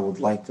announcements that I would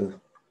like to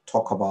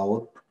talk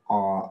about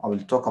I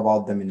will talk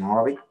about them in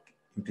Arabic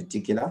in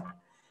particular.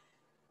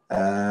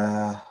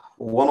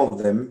 One of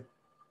them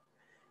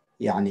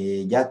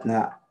يعني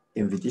جاتنا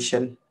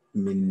invitation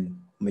من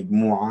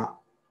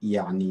مجموعة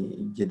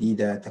يعني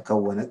جديدة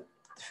تكونت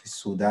في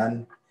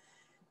السودان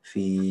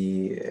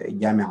في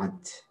جامعة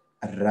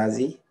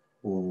الرازي،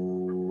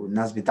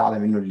 والناس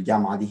بتعلم إنه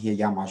الجامعة دي هي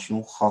جامعة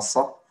شنو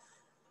خاصة،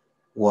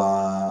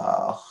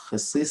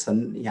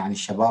 وخصيصا يعني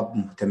الشباب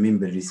مهتمين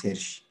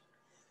بالريسيرش،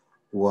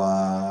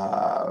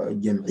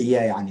 وجمعية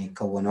يعني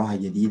كونوها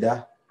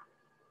جديدة،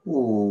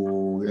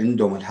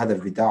 وعندهم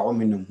الهدف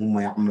بتاعهم إنهم هم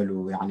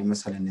يعملوا يعني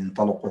مثلا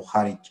ينطلقوا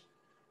خارج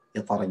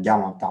إطار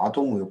الجامعة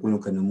بتاعتهم، ويكونوا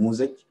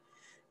كنموذج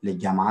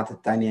للجامعات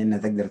التانية إنها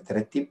تقدر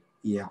ترتب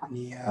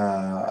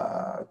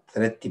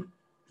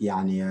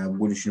يعني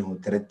أقول شنو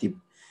ترتب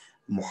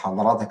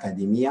محاضرات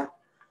أكاديمية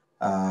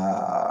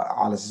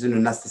على أساس إنه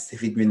الناس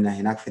تستفيد منها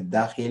هناك في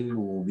الداخل.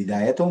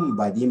 وبدايتهم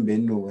بادين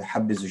بإنه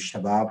يحبزوا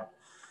الشباب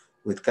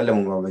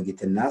ويتكلموا مع بقية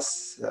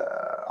الناس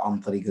عن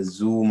طريق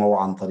الزوم أو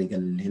عن طريق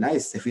هنا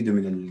يستفيدوا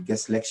من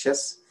الجست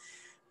ليكتشرز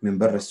من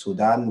برا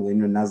السودان،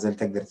 وإنه الناس دي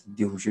تقدر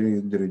تديهم شنو،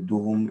 يقدروا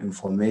يدوهم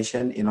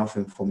enough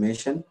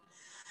information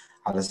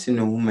على أساس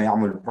إنه هم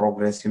يعملوا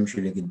progress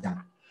يمشوا لقدام.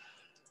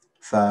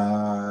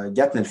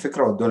 فجاتنا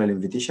الفكرة ودونا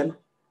الانفيتيشن،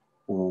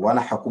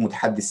 وأنا حكون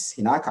متحدث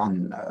هناك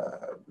عن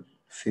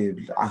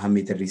في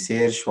أهمية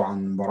الريسيرش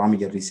وعن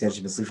برامج الريسيرش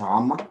بصفة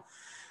عامة.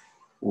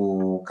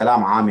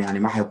 وكلام عام يعني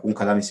ما حيكون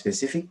كلام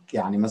سبيسيفيك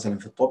يعني مثلا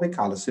في التوبيك،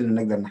 على اساس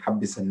انه نقدر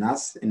نحبس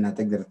الناس انها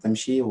تقدر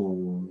تمشي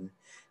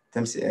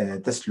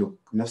تسلك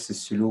نفس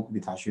السلوك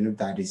بتاع شنو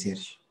بتاع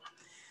الريسيرش.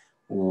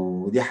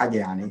 ودي حاجة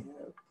يعني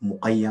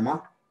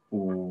مقيمة،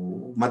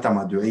 ومتى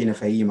ما دعينا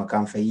في أي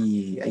مكان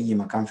في أي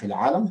مكان في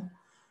العالم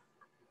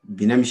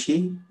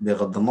بنمشي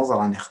بغض النظر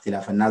عن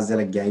اختلاف الناس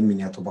ديل جايين من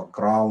ياتو باك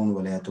جراوند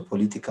ولا ياتو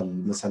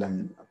بوليتيكال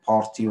مثلا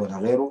بارتي ولا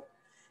غيره.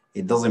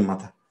 it doesn't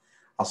matter.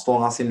 اصلا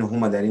ناس انه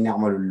هم دايرين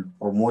يعملوا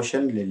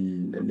البروموشن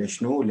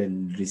لشنو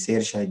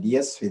للريسيرش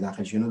ايدياز في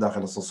داخل شنو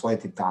داخل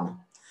السوسايتي بتاعنا.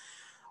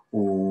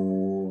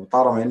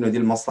 وطالما انه دي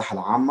المصلحه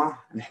العامه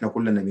نحن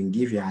كلنا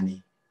بنجيف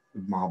يعني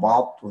مع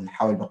بعض،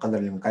 ونحاول بقدر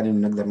الامكان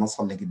انه نقدر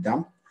نوصل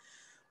لقدام،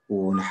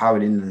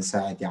 ونحاول ان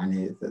نساعد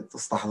يعني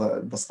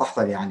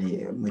بستحضر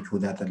يعني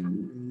مجهودات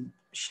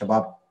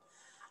الشباب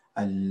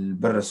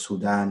البر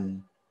السودان،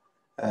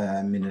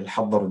 من اللي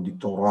حضروا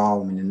الدكتوراه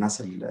ومن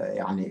الناس اللي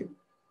يعني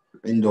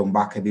عندهم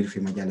باع كبير في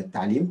مجال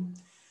التعليم.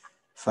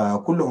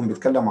 فكلهم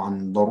بيتكلموا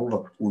عن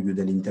ضرورة وجود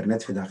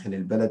الإنترنت في داخل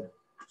البلد.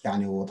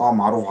 يعني وطبعا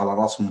معروف على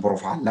راسهم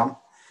بروف علام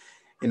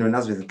إنه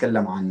الناس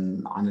بتتكلم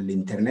عن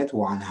الإنترنت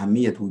وعن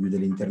أهمية وجود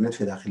الإنترنت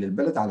في داخل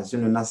البلد، على أساس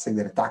إنه الناس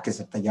تقدر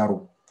تعكس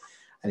التجارب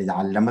اللي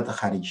تعلمتها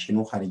خارج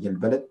شنو خارج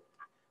البلد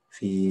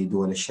في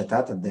دول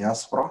الشتات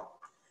الدياسبرا،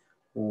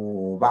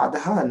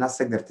 وبعدها الناس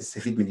تقدر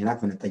تستفيد من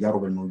هناك من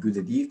التجارب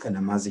الموجودة دي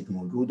كنماذج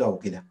موجودة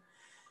وكده.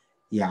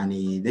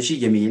 يعني ده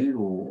شيء جميل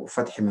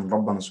وفتح من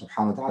ربنا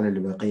سبحانه وتعالى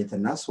لبقية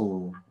الناس،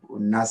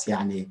 والناس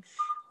يعني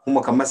هم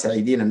كمان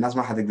سعيدين. الناس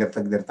ما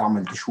تقدر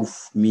تعمل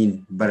تشوف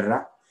مين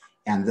برا.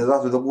 يعني ده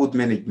ذاته ده جود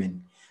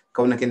مانجمنت،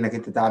 كونك انك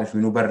انت تعرف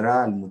منو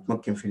برا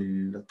المتمكن في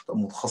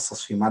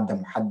المتخصص في مادة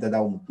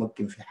محددة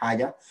ومتمكن في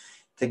حاجة،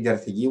 تقدر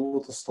تجيبه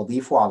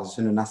وتستضيفه على اساس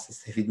انه الناس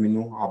تستفيد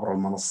منه عبر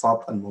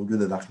المنصات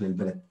الموجودة داخل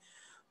البلد.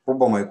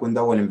 ربما يكون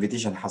ده اول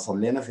انفيتيشن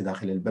حصل لنا في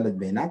داخل البلد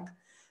بهناك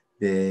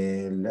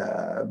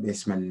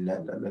باسم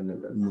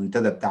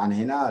المنتدى بتاعنا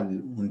هنا،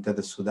 المنتدى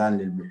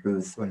السوداني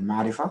للبحوث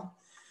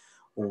والمعرفة.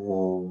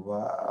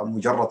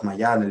 ومجرد ما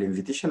جانا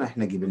الانفيتيشن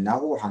احنا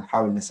قبلناه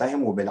وحنحاول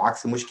نساهم،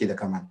 وبالعكس مش كده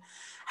كمان،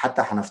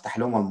 حتى حنفتح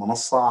لهم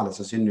المنصة على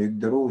اساس انه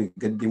يقدروا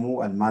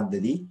يقدموا المادة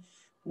دي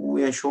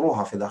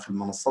وينشروها في داخل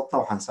منصتنا،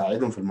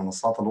 وحنساعدهم في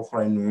المنصات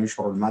الأخرى إنه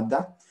ينشروا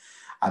المادة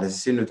على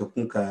أساس إنه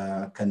تكون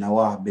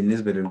كنواة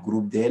بالنسبة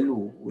للجروب ديل،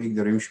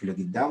 ويقدروا يمشوا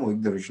لقدام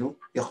ويقدروا شنو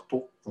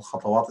يخطوا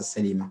الخطوات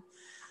السليمة.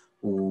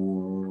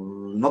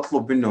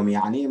 ونطلب منهم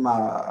يعني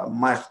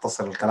ما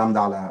يختصر الكلام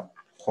ده على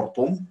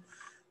خرطوم.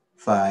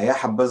 فيا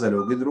حبذا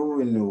لو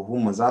قدروا انه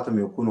هم ذاتهم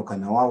يكونوا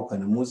كنواه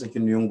وكنموذج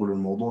انه ينقلوا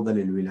الموضوع ده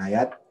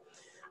للولايات،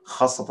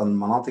 خاصة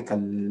المناطق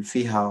اللي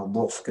فيها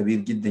ضعف كبير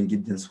جدا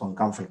جدا، سواء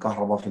كان في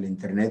الكهرباء في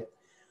الانترنت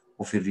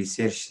وفي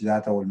الريسيرش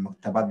ذاته،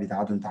 والمكتبات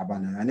بتاعتهم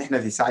تعبانة. يعني احنا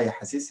في سعي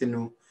حسيس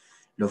انه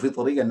لو في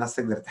طريقة الناس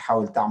تقدر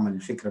تحاول تعمل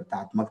الفكرة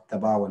بتاعت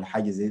مكتبة ولا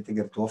حاجة زي دي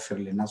تقدر توفر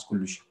للناس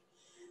كل شيء،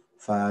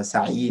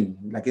 فسعيين.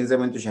 لكن زي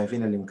ما انتم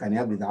شايفين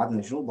الامكانيات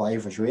بتاعتنا شنو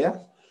ضعيفه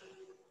شويه،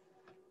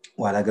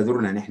 وعلى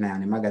قدرنا نحن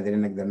يعني ما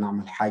قادرين نقدر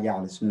نعمل حاجه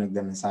على اساس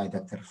نقدر نساعد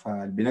اكثر.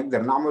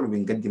 فبنقدر نعمل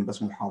وبنقدم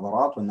بس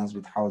محاضرات والناس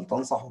بتحاول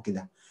تنصح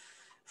وكده.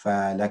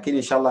 فلكن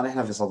ان شاء الله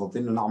نحن في صدد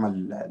انه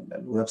نعمل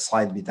الويب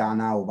سايت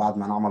بتاعنا، وبعد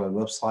ما نعمل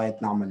الويب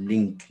سايت نعمل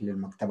لينك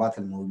للمكتبات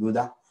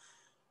الموجوده.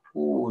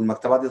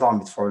 والمكتبات دي طبعا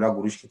بيدفعوا لها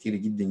قروش كتير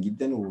جدا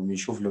جدا،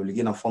 وبنشوف لو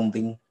لقينا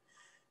فندنج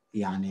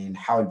يعني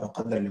نحاول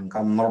بقدر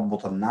الإمكان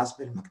نربط الناس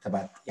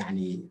بالمكتبات.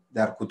 يعني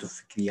دار كتب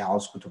فكرية،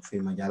 عاوز كتب في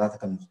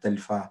مجالاتك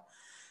المختلفة،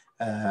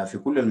 في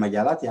كل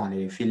المجالات،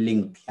 يعني في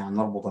اللينك، يعني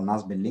نربط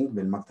الناس باللينك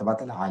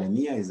بالمكتبات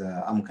العالمية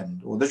إذا أمكن.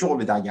 وده شغل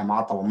بتاع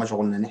جامعات طبعا ما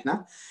شغلنا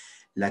نحن،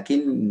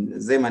 لكن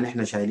زي ما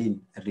نحن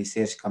شايلين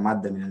الريسيرش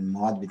كمادة من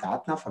المواد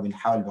بتاعتنا،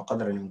 فبنحاول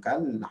بقدر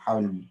الإمكان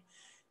نحاول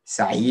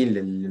سعيين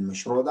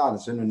للمشروع ده على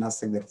أساس إنه الناس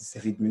تقدر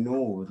تستفيد منه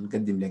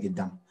وتقدم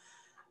لقدام.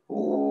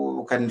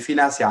 وكان في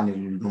ناس يعني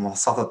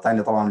المنصات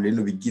التانية طبعا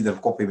لأنه بتجيد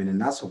الكوبي من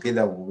الناس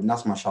وكده،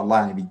 والناس ما شاء الله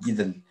يعني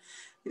بتجيد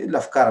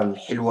الأفكار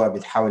الحلوة،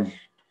 بتحاول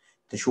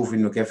تشوف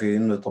إنه كيف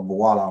إنه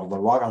يطبقوها على أرض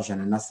الواقع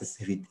عشان الناس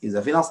تستفيد.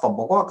 إذا في ناس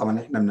طبقوها كمان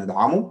إحنا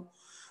بندعمه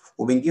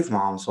وبنجيف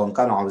معاهم، سواء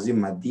كانوا عاوزين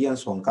ماديا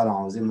سواء كانوا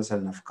عاوزين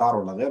مثلا أفكار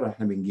ولا غيره،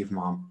 إحنا بنجيف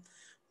معاهم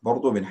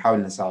برضه،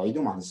 بنحاول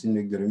نساعدهم على أساس إنه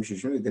يقدروا يمشوا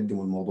شنو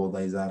يقدموا الموضوع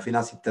ده، إذا في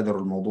ناس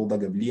ابتدروا الموضوع ده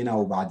قبلينا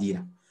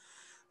وبعدينا.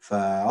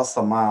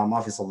 فاصلا ما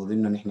في صدد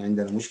ان احنا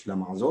عندنا مشكله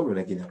مع زول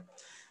ولا كده،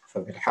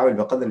 فبنحاول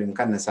بقدر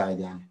الامكان نساعد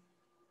يعني.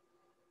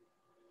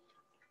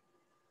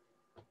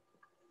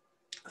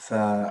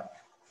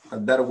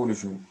 فالدار اقول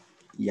شنو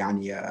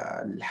يعني،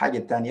 الحاجه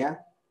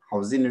الثانيه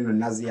عاوزين انه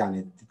الناس دي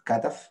يعني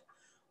تتكاتف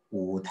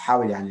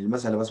وتحاول، يعني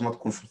المساله بس ما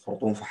تكون في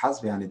الخرطوم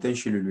فحسب، يعني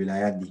تنشل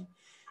الولايات دي.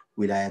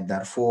 ولايه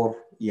دارفور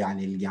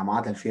يعني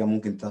الجامعات اللي فيها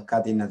ممكن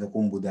تكاد انها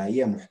تكون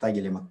بدائيه، محتاجه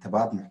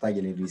لمكتبات، محتاجه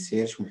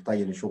للريسيرش،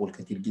 محتاجه لشغل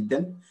كثير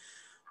جدا.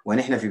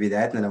 ونحن في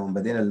بدايتنا لما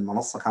بدينا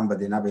المنصة كان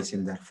بدينا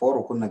باسم دارفور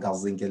وكنا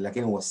قاصدين كده،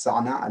 لكن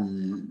وسعنا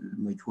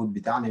المجهود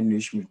بتاعنا انه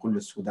يشمل كل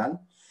السودان،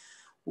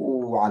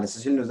 وعلى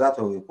اساس انه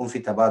ذاته يكون في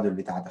تبادل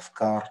بتاع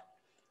افكار.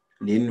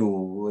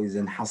 لانه اذا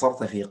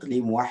انحصرت في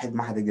اقليم واحد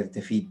ما حتقدر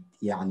تفيد،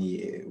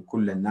 يعني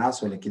كل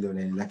الناس ولا كده ولا،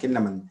 لكن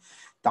لما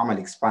تعمل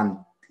اكسباند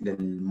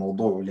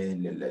للموضوع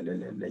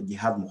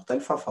لجهات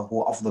مختلفة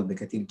فهو أفضل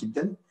بكثير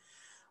جدا.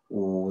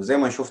 وزي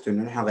ما شفت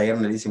إنه نحن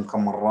غيرنا الاسم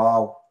كم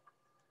مرة،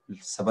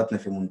 ثبتنا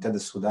في منتدى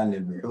السودان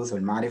للبحوث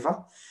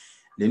والمعرفة،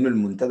 لأنه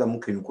المنتدى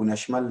ممكن يكون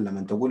أشمل.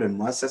 لما تقول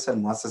المؤسسة،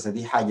 المؤسسة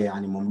دي حاجة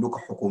يعني مملوكة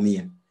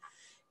حكوميا،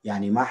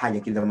 يعني ما حاجة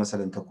كده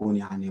مثلا تكون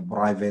يعني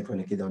برايفت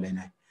ولا كده ولا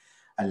هنا.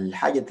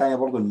 الحاجة الثانية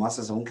برضو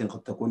المؤسسة ممكن قد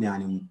تكون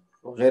يعني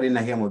غير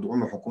انها هي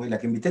مدعومة حكومية،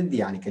 لكن بتدي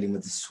يعني كلمة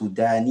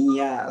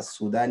السودانية،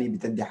 السوداني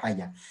بتدي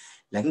حاجة،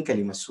 لكن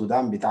كلمة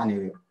السودان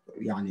بتعني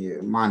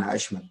يعني معنى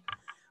أشمل.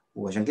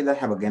 وعشان كده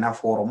احنا بقيناها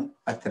فورم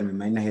أكثر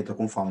مما إنها هي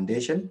تكون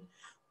فاونديشن،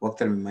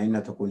 وأكثر مما إنها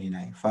تكون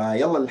هنا.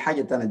 فيلا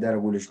الحاجة الثانية داير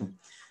أقول شنو،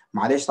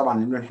 معلش طبعا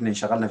لأنه احنا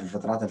انشغلنا في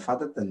الفترات اللي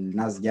فاتت،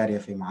 الناس جارية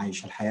في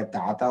معايش الحياة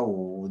بتاعتها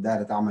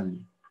ودايرة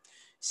تعمل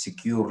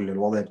سكيور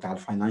للوضع بتاع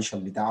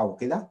الفاينانشال بتاعه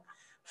وكده،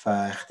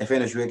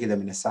 فاختفينا شويه كده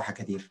من الساحه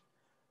كتير،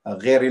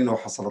 غير انه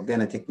حصلت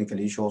لنا تكنيكال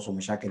ايشوز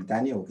ومشاكل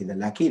تانية وكده.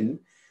 لكن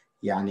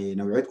يعني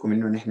نوعدكم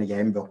انه نحن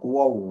جايين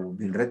بقوه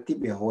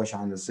وبنرتب يا هو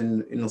عشان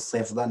انه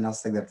الصيف ده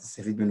الناس تقدر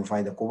تستفيد منه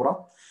فائده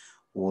كبرى.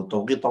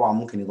 والتوقيت طبعا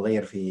ممكن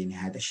يتغير في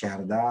نهايه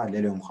الشهر ده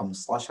ليوم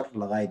 15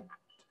 لغايه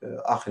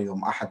اخر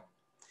يوم احد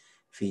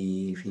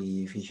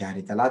في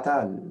شهر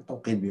ثلاثة.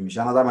 التوقيت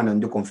بيمشي، انا دائما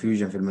عندي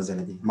كونفيوجن في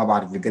المساله دي، ما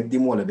بعرف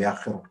بيقدموا ولا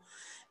بيأخروا.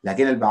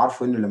 لكن اللي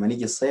بعرفه انه لما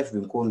نيجي الصيف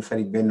بنكون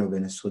الفرق بينه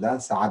وبين السودان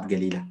ساعات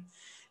قليله،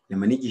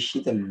 لما نيجي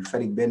الشتاء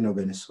الفرق بينه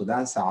وبين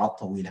السودان ساعات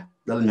طويله،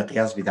 ده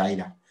المقياس بتاعي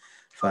له.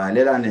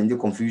 فليه انا عندي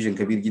كونفيوجن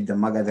كبير جدا،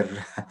 ما قادر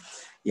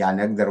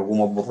يعني اقدر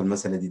اقوم اضبط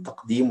المساله دي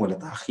تقديم ولا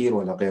تاخير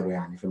ولا غيره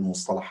يعني في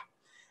المصطلح.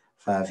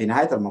 ففي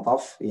نهايه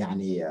المطاف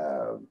يعني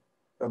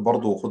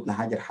برضه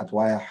اخوتنا هاجر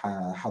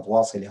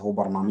حتواصل هو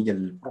برنامج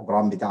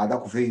البروجرام بتاع ده،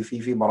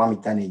 وفي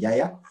برامج تانية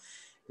جايه،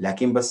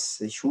 لكن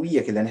بس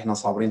شويه كده نحن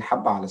صابرين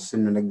حبه على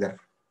انه نقدر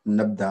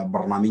نبدا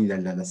برنامج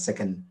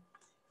للسكن،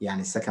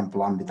 يعني السكن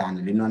بلان بتاعنا،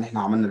 لانه نحن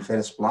عملنا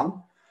الفيرست بلان،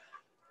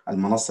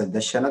 المنصه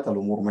دشنت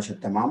الامور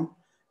مشت تمام،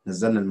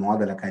 نزلنا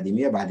المواد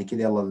الاكاديميه، بعد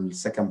كده يلا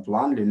السكن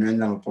بلان، لانه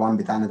عندنا البلان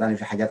بتاعنا تاني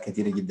في حاجات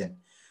كثيره جدا.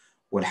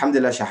 والحمد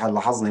لله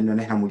لاحظنا انه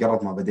نحن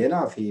مجرد ما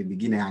بدينا في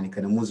بقينا يعني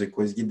كنموذج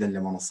كويس جدا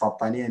لمنصات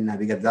تانية انها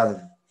بقت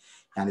ذات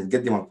يعني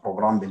تقدم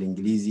البروجرام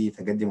بالانجليزي،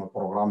 تقدم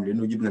البروجرام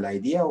لانه جبنا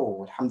الايديا،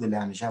 والحمد لله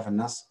يعني شاف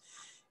الناس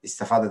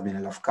استفادت من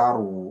الافكار،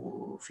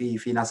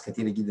 وفي ناس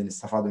كثيره جدا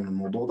استفادوا من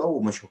الموضوع ده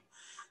ومشوا.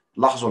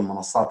 لاحظوا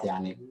المنصات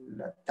يعني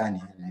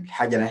الثانيه، يعني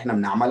الحاجه اللي احنا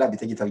بنعملها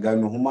بتجي تلقى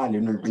انه هم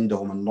لانهم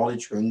عندهم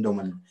النولج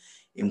وعندهم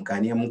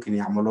الامكانيه ممكن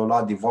يعملوا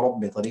لها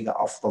ديفلوب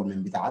بطريقه افضل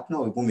من بتاعتنا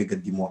ويقوموا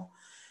يقدموها.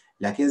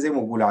 لكن زي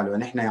ما بقول على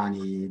نحن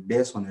يعني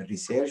بيس اون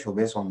الريسيرش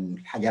وبيس اون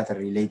الحاجات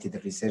الريليتد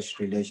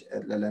الريسيرش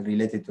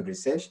ريليتد تو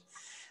الريسيرش،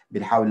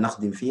 بنحاول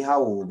نخدم فيها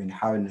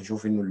وبنحاول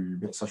نشوف انه اللي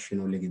بيحصل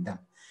شنو اللي قدام،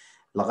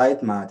 لغايه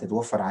ما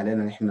تتوفر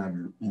علينا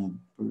نحن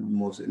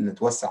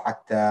نتوسع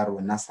اكثر،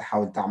 والناس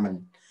تحاول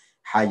تعمل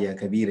حاجه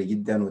كبيره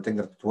جدا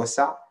وتقدر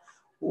تتوسع.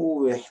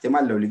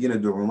 واحتمال لو لقينا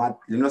دعومات،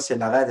 لانه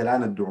لغايه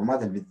الان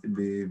الدعومات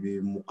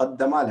اللي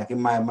مقدمه لكن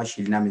ما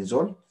شلناها من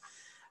زول،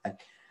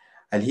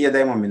 اللي هي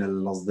دايما من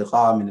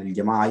الاصدقاء من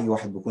الجماعه، اي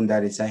واحد بيكون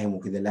داري يساهم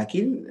وكده،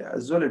 لكن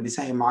الزول اللي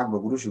بيساهم معك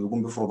بقروش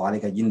بيكون بيفرض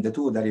عليك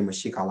اجندته وداري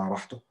يمشيك على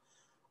راحته،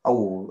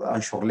 او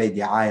انشر لي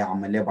دعايه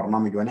عمل لي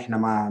برنامج، ونحن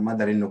ما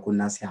دارين نكون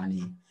ناس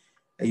يعني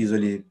اي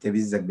زول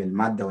يبتزك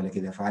بالماده ولا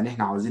كده.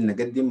 فنحن عاوزين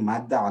نقدم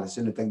ماده على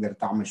انه تقدر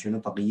تعمل شنو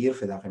تغيير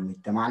في داخل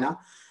مجتمعنا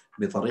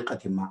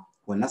بطريقه ما،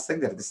 والناس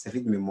تقدر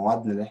تستفيد من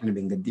موادنا اللي احنا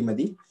بنقدمها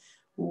دي،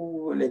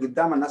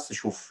 ولقدام الناس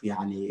تشوف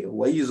يعني.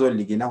 واي زول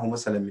لقيناه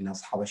مثلا من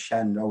اصحاب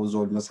الشان او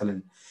زول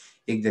مثلا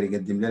يقدر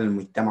يقدم لنا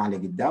المجتمع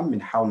لقدام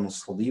بنحاول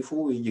نستضيفه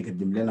ويجي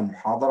يقدم لنا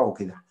محاضره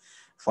وكده.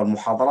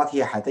 فالمحاضرات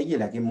هي حتجي،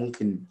 لكن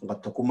ممكن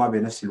قد تكون ما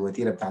بنفس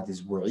الوتيره بتاعت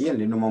اسبوعيا،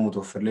 لانه ما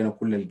متوفر لنا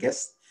كل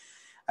الجست.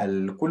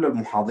 كل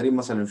المحاضرين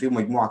مثلا في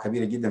مجموعه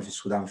كبيره جدا في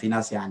السودان، في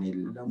ناس يعني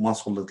ما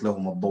سلط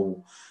لهم الضوء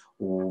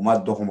وما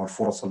ادوهم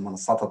الفرص.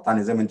 المنصات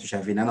الثانيه زي ما انتم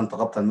شايفين انا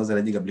انتقدت المساله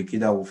دي قبل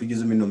كده وفي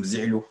جزء منهم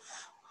زعلوا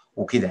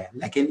وكده،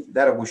 لكن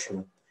دار اقول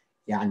شنو،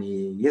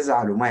 يعني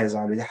يزعلوا ما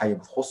يزعلوا دي حاجه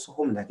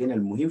بتخصهم، لكن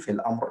المهم في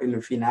الامر انه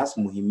في ناس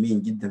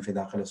مهمين جدا في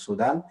داخل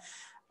السودان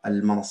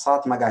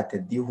المنصات ما قاعد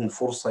تديهم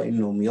فرصه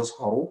انهم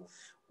يظهروا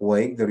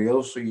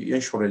ويقدروا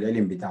ينشروا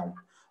العلم بتاعهم.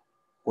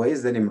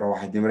 كويس، ده نمره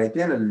واحد. نمره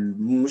اثنين،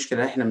 المشكله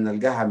اللي احنا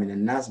بنلقاها من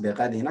الناس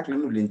بقاعد هناك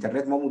لانه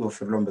الانترنت ما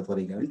متوفر لهم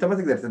بطريقه، انت ما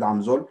تقدر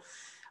تدعم زول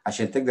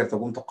عشان تقدر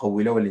تقوم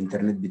تقوي له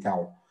الانترنت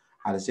بتاعه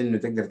على انه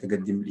تقدر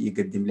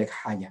يقدم لك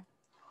حاجه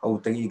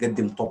او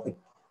يقدم توبيك.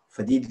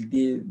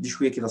 فدي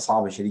شويه كده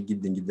صعبه شديد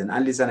جدا جدا.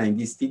 انا لسه انا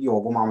عندي استديو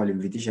واقوم اعمل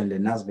انفيتيشن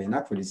للناس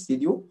هناك في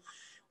الاستديو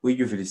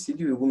ويجوا في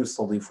الاستديو يقوم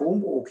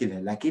يستضيفوهم وكده،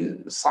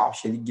 لكن صعب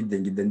شديد جدا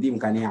جدا، دي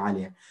امكانيه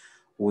عاليه.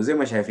 وزي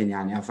ما شايفين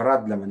يعني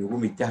افراد لما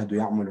يقوموا يجتهدوا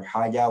يعملوا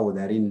حاجه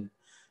ودارين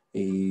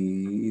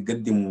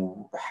يقدموا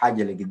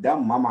حاجه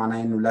لقدام، ما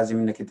معناه انه لازم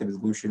انك انت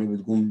بتقوم شنو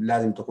بتقوم،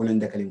 لازم تكون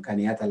عندك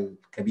الامكانيات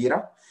الكبيره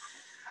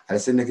على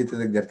اساس انك انت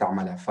تقدر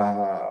تعملها.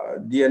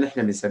 فدي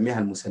نحن بنسميها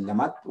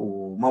المسلمات،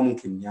 وما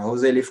ممكن يعني هو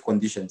زي ليف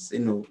كونديشنز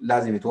انه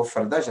لازم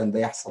يتوفر ده عشان ده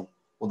يحصل،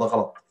 وده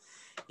غلط.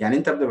 يعني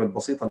انت ابدا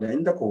بالبسيطه اللي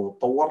عندك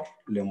وتطور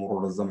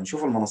لمرور الزمن.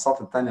 شوف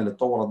المنصات الثانيه اللي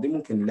اتطورت دي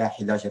ممكن لها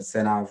 11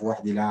 سنه، في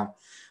واحده لها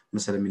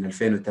مثلا من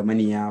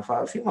 2008.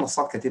 ففي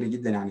منصات كثيره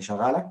جدا يعني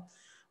شغاله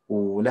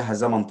ولها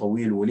زمن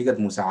طويل، ولقت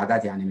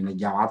مساعدات يعني من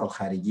الجامعات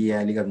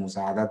الخارجيه، لقت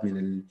مساعدات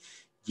من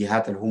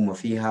الجهات اللي هم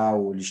فيها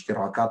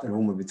والاشتراكات اللي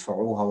هم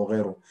بيدفعوها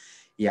وغيره.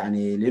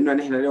 يعني لانه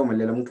نحن اليوم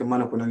الليله ممكن ما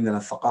نكون عندنا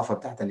الثقافه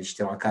بتاعت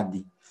الاشتراكات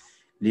دي،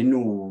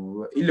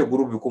 لانه الا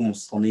جروب يكون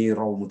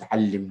مستنير او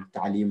متعلم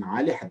تعليم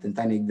عالي حتى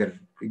تاني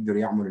يقدر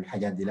يعملوا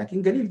الحاجات دي.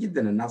 لكن قليل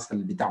جدا الناس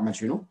اللي بتعمل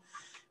شنو،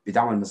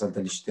 بتعمل مساله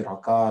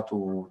الاشتراكات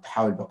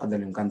وتحاول بقدر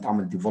الامكان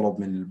تعمل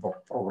ديفلوبمنت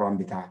للبروجرام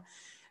بتاعها.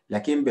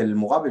 لكن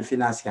بالمقابل في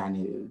ناس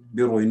يعني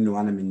بيروا انه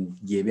انا من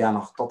جيبي انا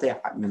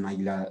اقتطع من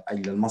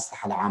اجل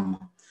المصلحه العامه،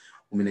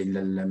 ومن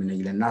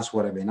اجل الناس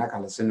ورا بينك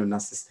على انه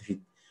الناس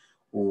تستفيد.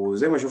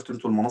 وزي ما شفتوا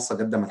انتوا المنصه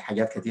قدمت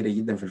حاجات كثيره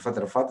جدا في الفتره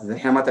اللي فاتت.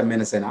 احنا ما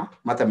تمينا سنه،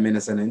 ما تمينا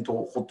سنه،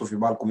 انتوا خطوا في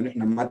بالكم ان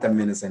احنا ما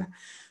تمينا سنه.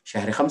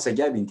 شهر 5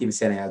 جاي بينتهي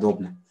سنه يا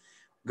دوبنا.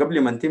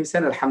 قبل ما نتم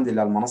سنه الحمد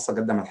لله المنصه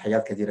قدمت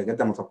حاجات كثيره،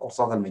 قدمت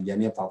الكورسات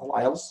المجانيه بتاعت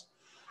الايلتس،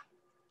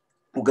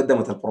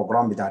 وقدمت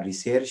البروجرام بتاع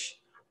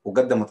الريسيرش،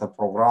 وقدمت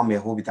البروجرام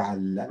يهو بتاع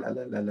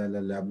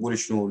بقول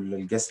شنو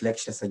الجست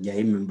ليكشرز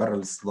الجايين من برا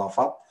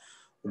الاستضافات،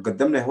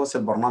 وقدمنا هو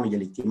البرنامج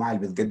الاجتماعي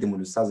اللي بتقدمه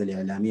الاستاذه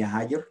الاعلاميه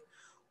هاجر.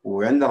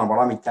 وعندنا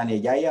برامج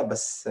تانية جاية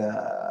بس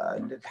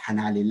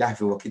حنعلن لها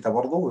في وقتها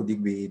برضه، وديك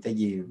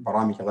بتجي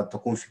برامج قد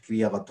تكون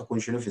فكرية، قد تكون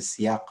شنو في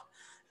السياق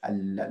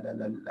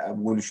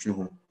بقول شنو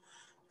هو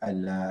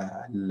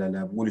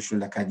بقول شنو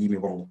الأكاديمي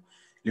برضه.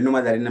 لأنه ما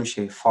دارين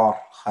نمشي فار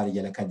خارج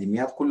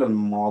الأكاديميات. كل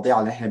المواضيع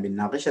اللي احنا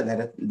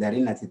بنناقشها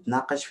دارينها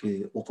تتناقش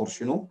في أطر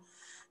شنو،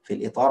 في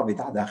الإطار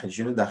بتاع داخل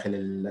شنو، داخل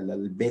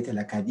البيت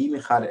الأكاديمي،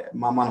 خارج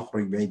ما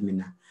نخرج بعيد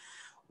منها.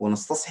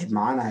 ونستصحب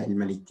معانا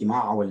علم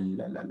الاجتماع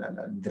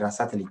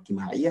والدراسات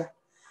الاجتماعية،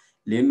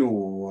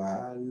 لأنه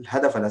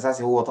الهدف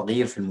الأساسي هو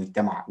تغيير في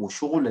المجتمع،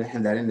 والشغل اللي احنا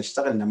دايرين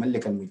نشتغل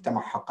نملك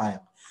المجتمع حقائق،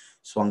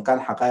 سواء كان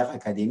حقائق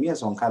أكاديمية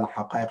سواء كان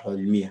حقائق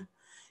علمية.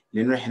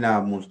 لأنه احنا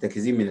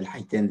مرتكزين من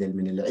الحاجتين دول،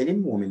 من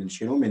العلم ومن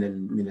الشنو،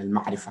 من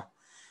المعرفة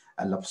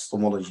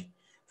الابستمولوجي.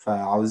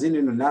 فعاوزين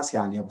انه الناس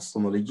يعني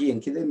ابستمولوجيا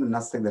كده انه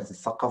الناس تقدر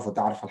تتثقف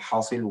وتعرف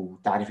الحاصل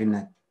وتعرف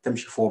انها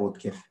تمشي فورورد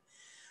كيف.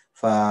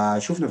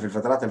 فشفنا في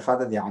الفترات اللي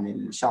فاتت يعني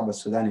الشعب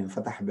السوداني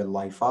انفتح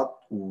باللايفات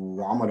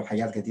وعملوا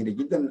حاجات كثيرة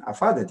جدا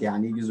أفادت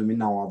يعني جزء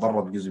منها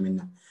وضرت جزء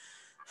منها.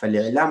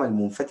 فالإعلام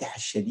المنفتح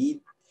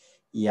الشديد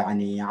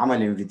يعني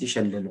عمل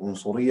انفيتيشن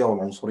للعنصرية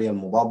والعنصرية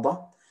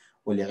المضادة،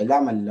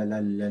 والإعلام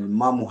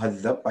الما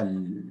مهذب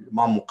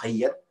الما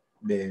مقيد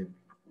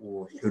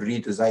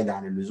وحريته زايدة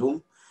عن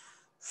اللزوم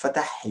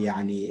فتح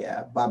يعني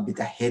باب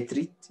بتاع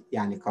هيتريت،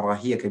 يعني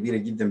كراهية كبيرة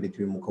جدا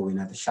بين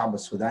مكونات الشعب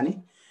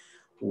السوداني.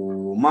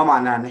 وما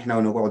معناه ان احنا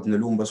نقعد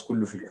نلوم بس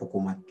كله في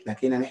الحكومات،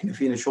 لكن احنا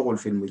فينا شغل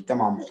في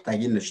المجتمع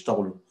محتاجين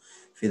نشتغله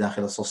في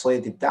داخل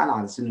السوسايتي بتاعنا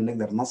على انه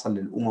نقدر نصل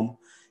للامم،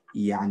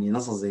 يعني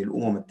نصل زي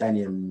الامم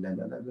الثانيه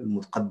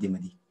المتقدمه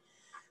دي.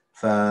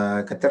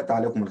 فكترت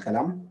عليكم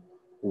الكلام،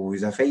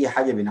 واذا في اي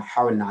حاجه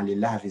بنحاول نعلن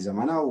لها في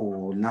زمانها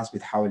والناس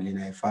بتحاول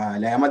لنا،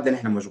 فلا يمد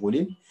احنا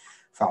مشغولين.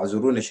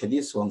 فاعذرونا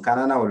الشديد سواء كان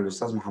انا ولا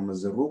الاستاذ محمد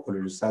زروق ولا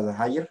الاستاذه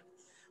هاجر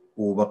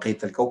وبقيه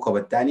الكوكب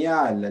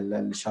الثانيه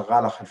اللي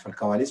شغاله خلف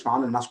الكواليس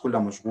معانا. الناس كلها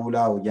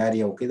مشغوله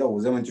وجاريه وكده،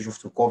 وزي ما انتم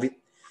شفتوا الكوفيد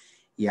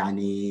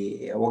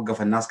يعني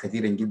وقف الناس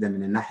كثيرا جدا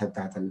من الناحيه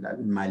بتاعت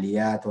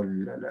الماليات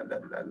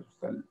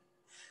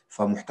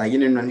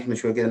فمحتاجين انه نحن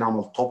شويه كده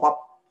نعمل توب اب،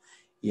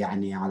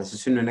 يعني على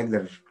اساس انه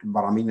نقدر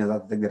برامجنا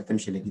ذات تقدر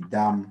تمشي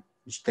لقدام،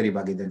 نشتري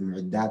باقي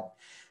المعدات.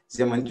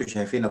 زي ما انتم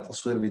شايفين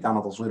التصوير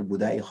بتاعنا تصوير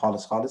بدائي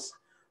خالص خالص،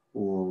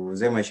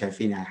 وزي ما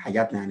شايفين يعني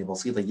حاجاتنا يعني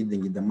بسيطة جدا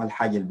جدا، ما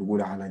الحاجة اللي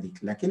بيقولها على ديك.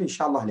 لكن إن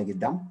شاء الله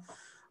لقدام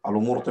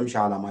الأمور تمشي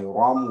على ما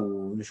يرام،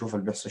 ونشوف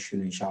اللي بيحصل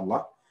شنو إن شاء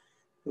الله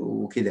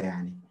وكده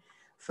يعني.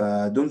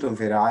 فدمتم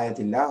في رعاية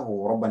الله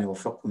وربنا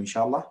يوفقكم إن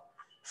شاء الله.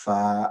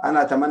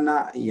 فأنا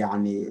أتمنى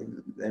يعني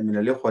من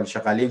الإخوة اللي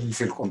شغالين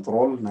في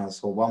الكنترول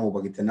ناس أوباما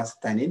وبقية الناس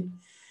التانيين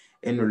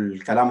إنه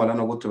الكلام اللي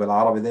أنا قلته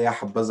بالعربي ده يا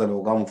حبذا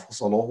لو قاموا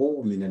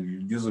فصلوه من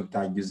الجزء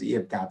بتاع الجزئية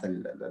بتاعت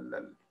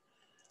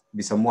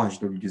بيسموها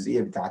شنو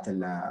الجزئية بتاعت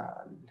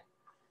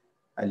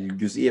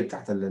الجزئيه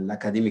بتاعت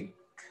الاكاديميك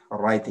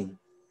رايتنج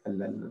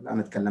اللي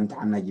انا اتكلمت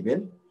عنها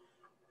جبال.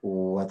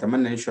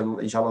 واتمنى ان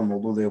شاء الله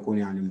الموضوع ده يكون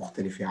يعني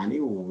مختلف يعني،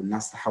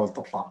 والناس تحاول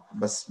تطلع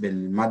بس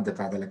بالماده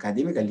بتاعت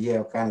الاكاديميك اللي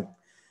هي كانت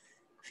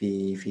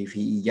في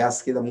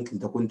ايجاز كده ممكن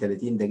تكون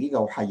 30 دقيقه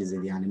او حاجه زي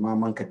دي، يعني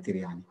ما نكتر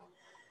يعني.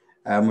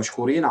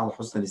 مشكورين على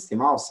حسن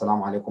الاستماع،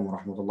 والسلام عليكم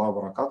ورحمه الله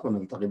وبركاته.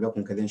 ونلتقي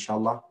بكم كده ان شاء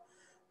الله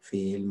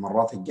في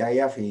المرات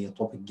الجايه في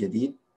توبيك جديد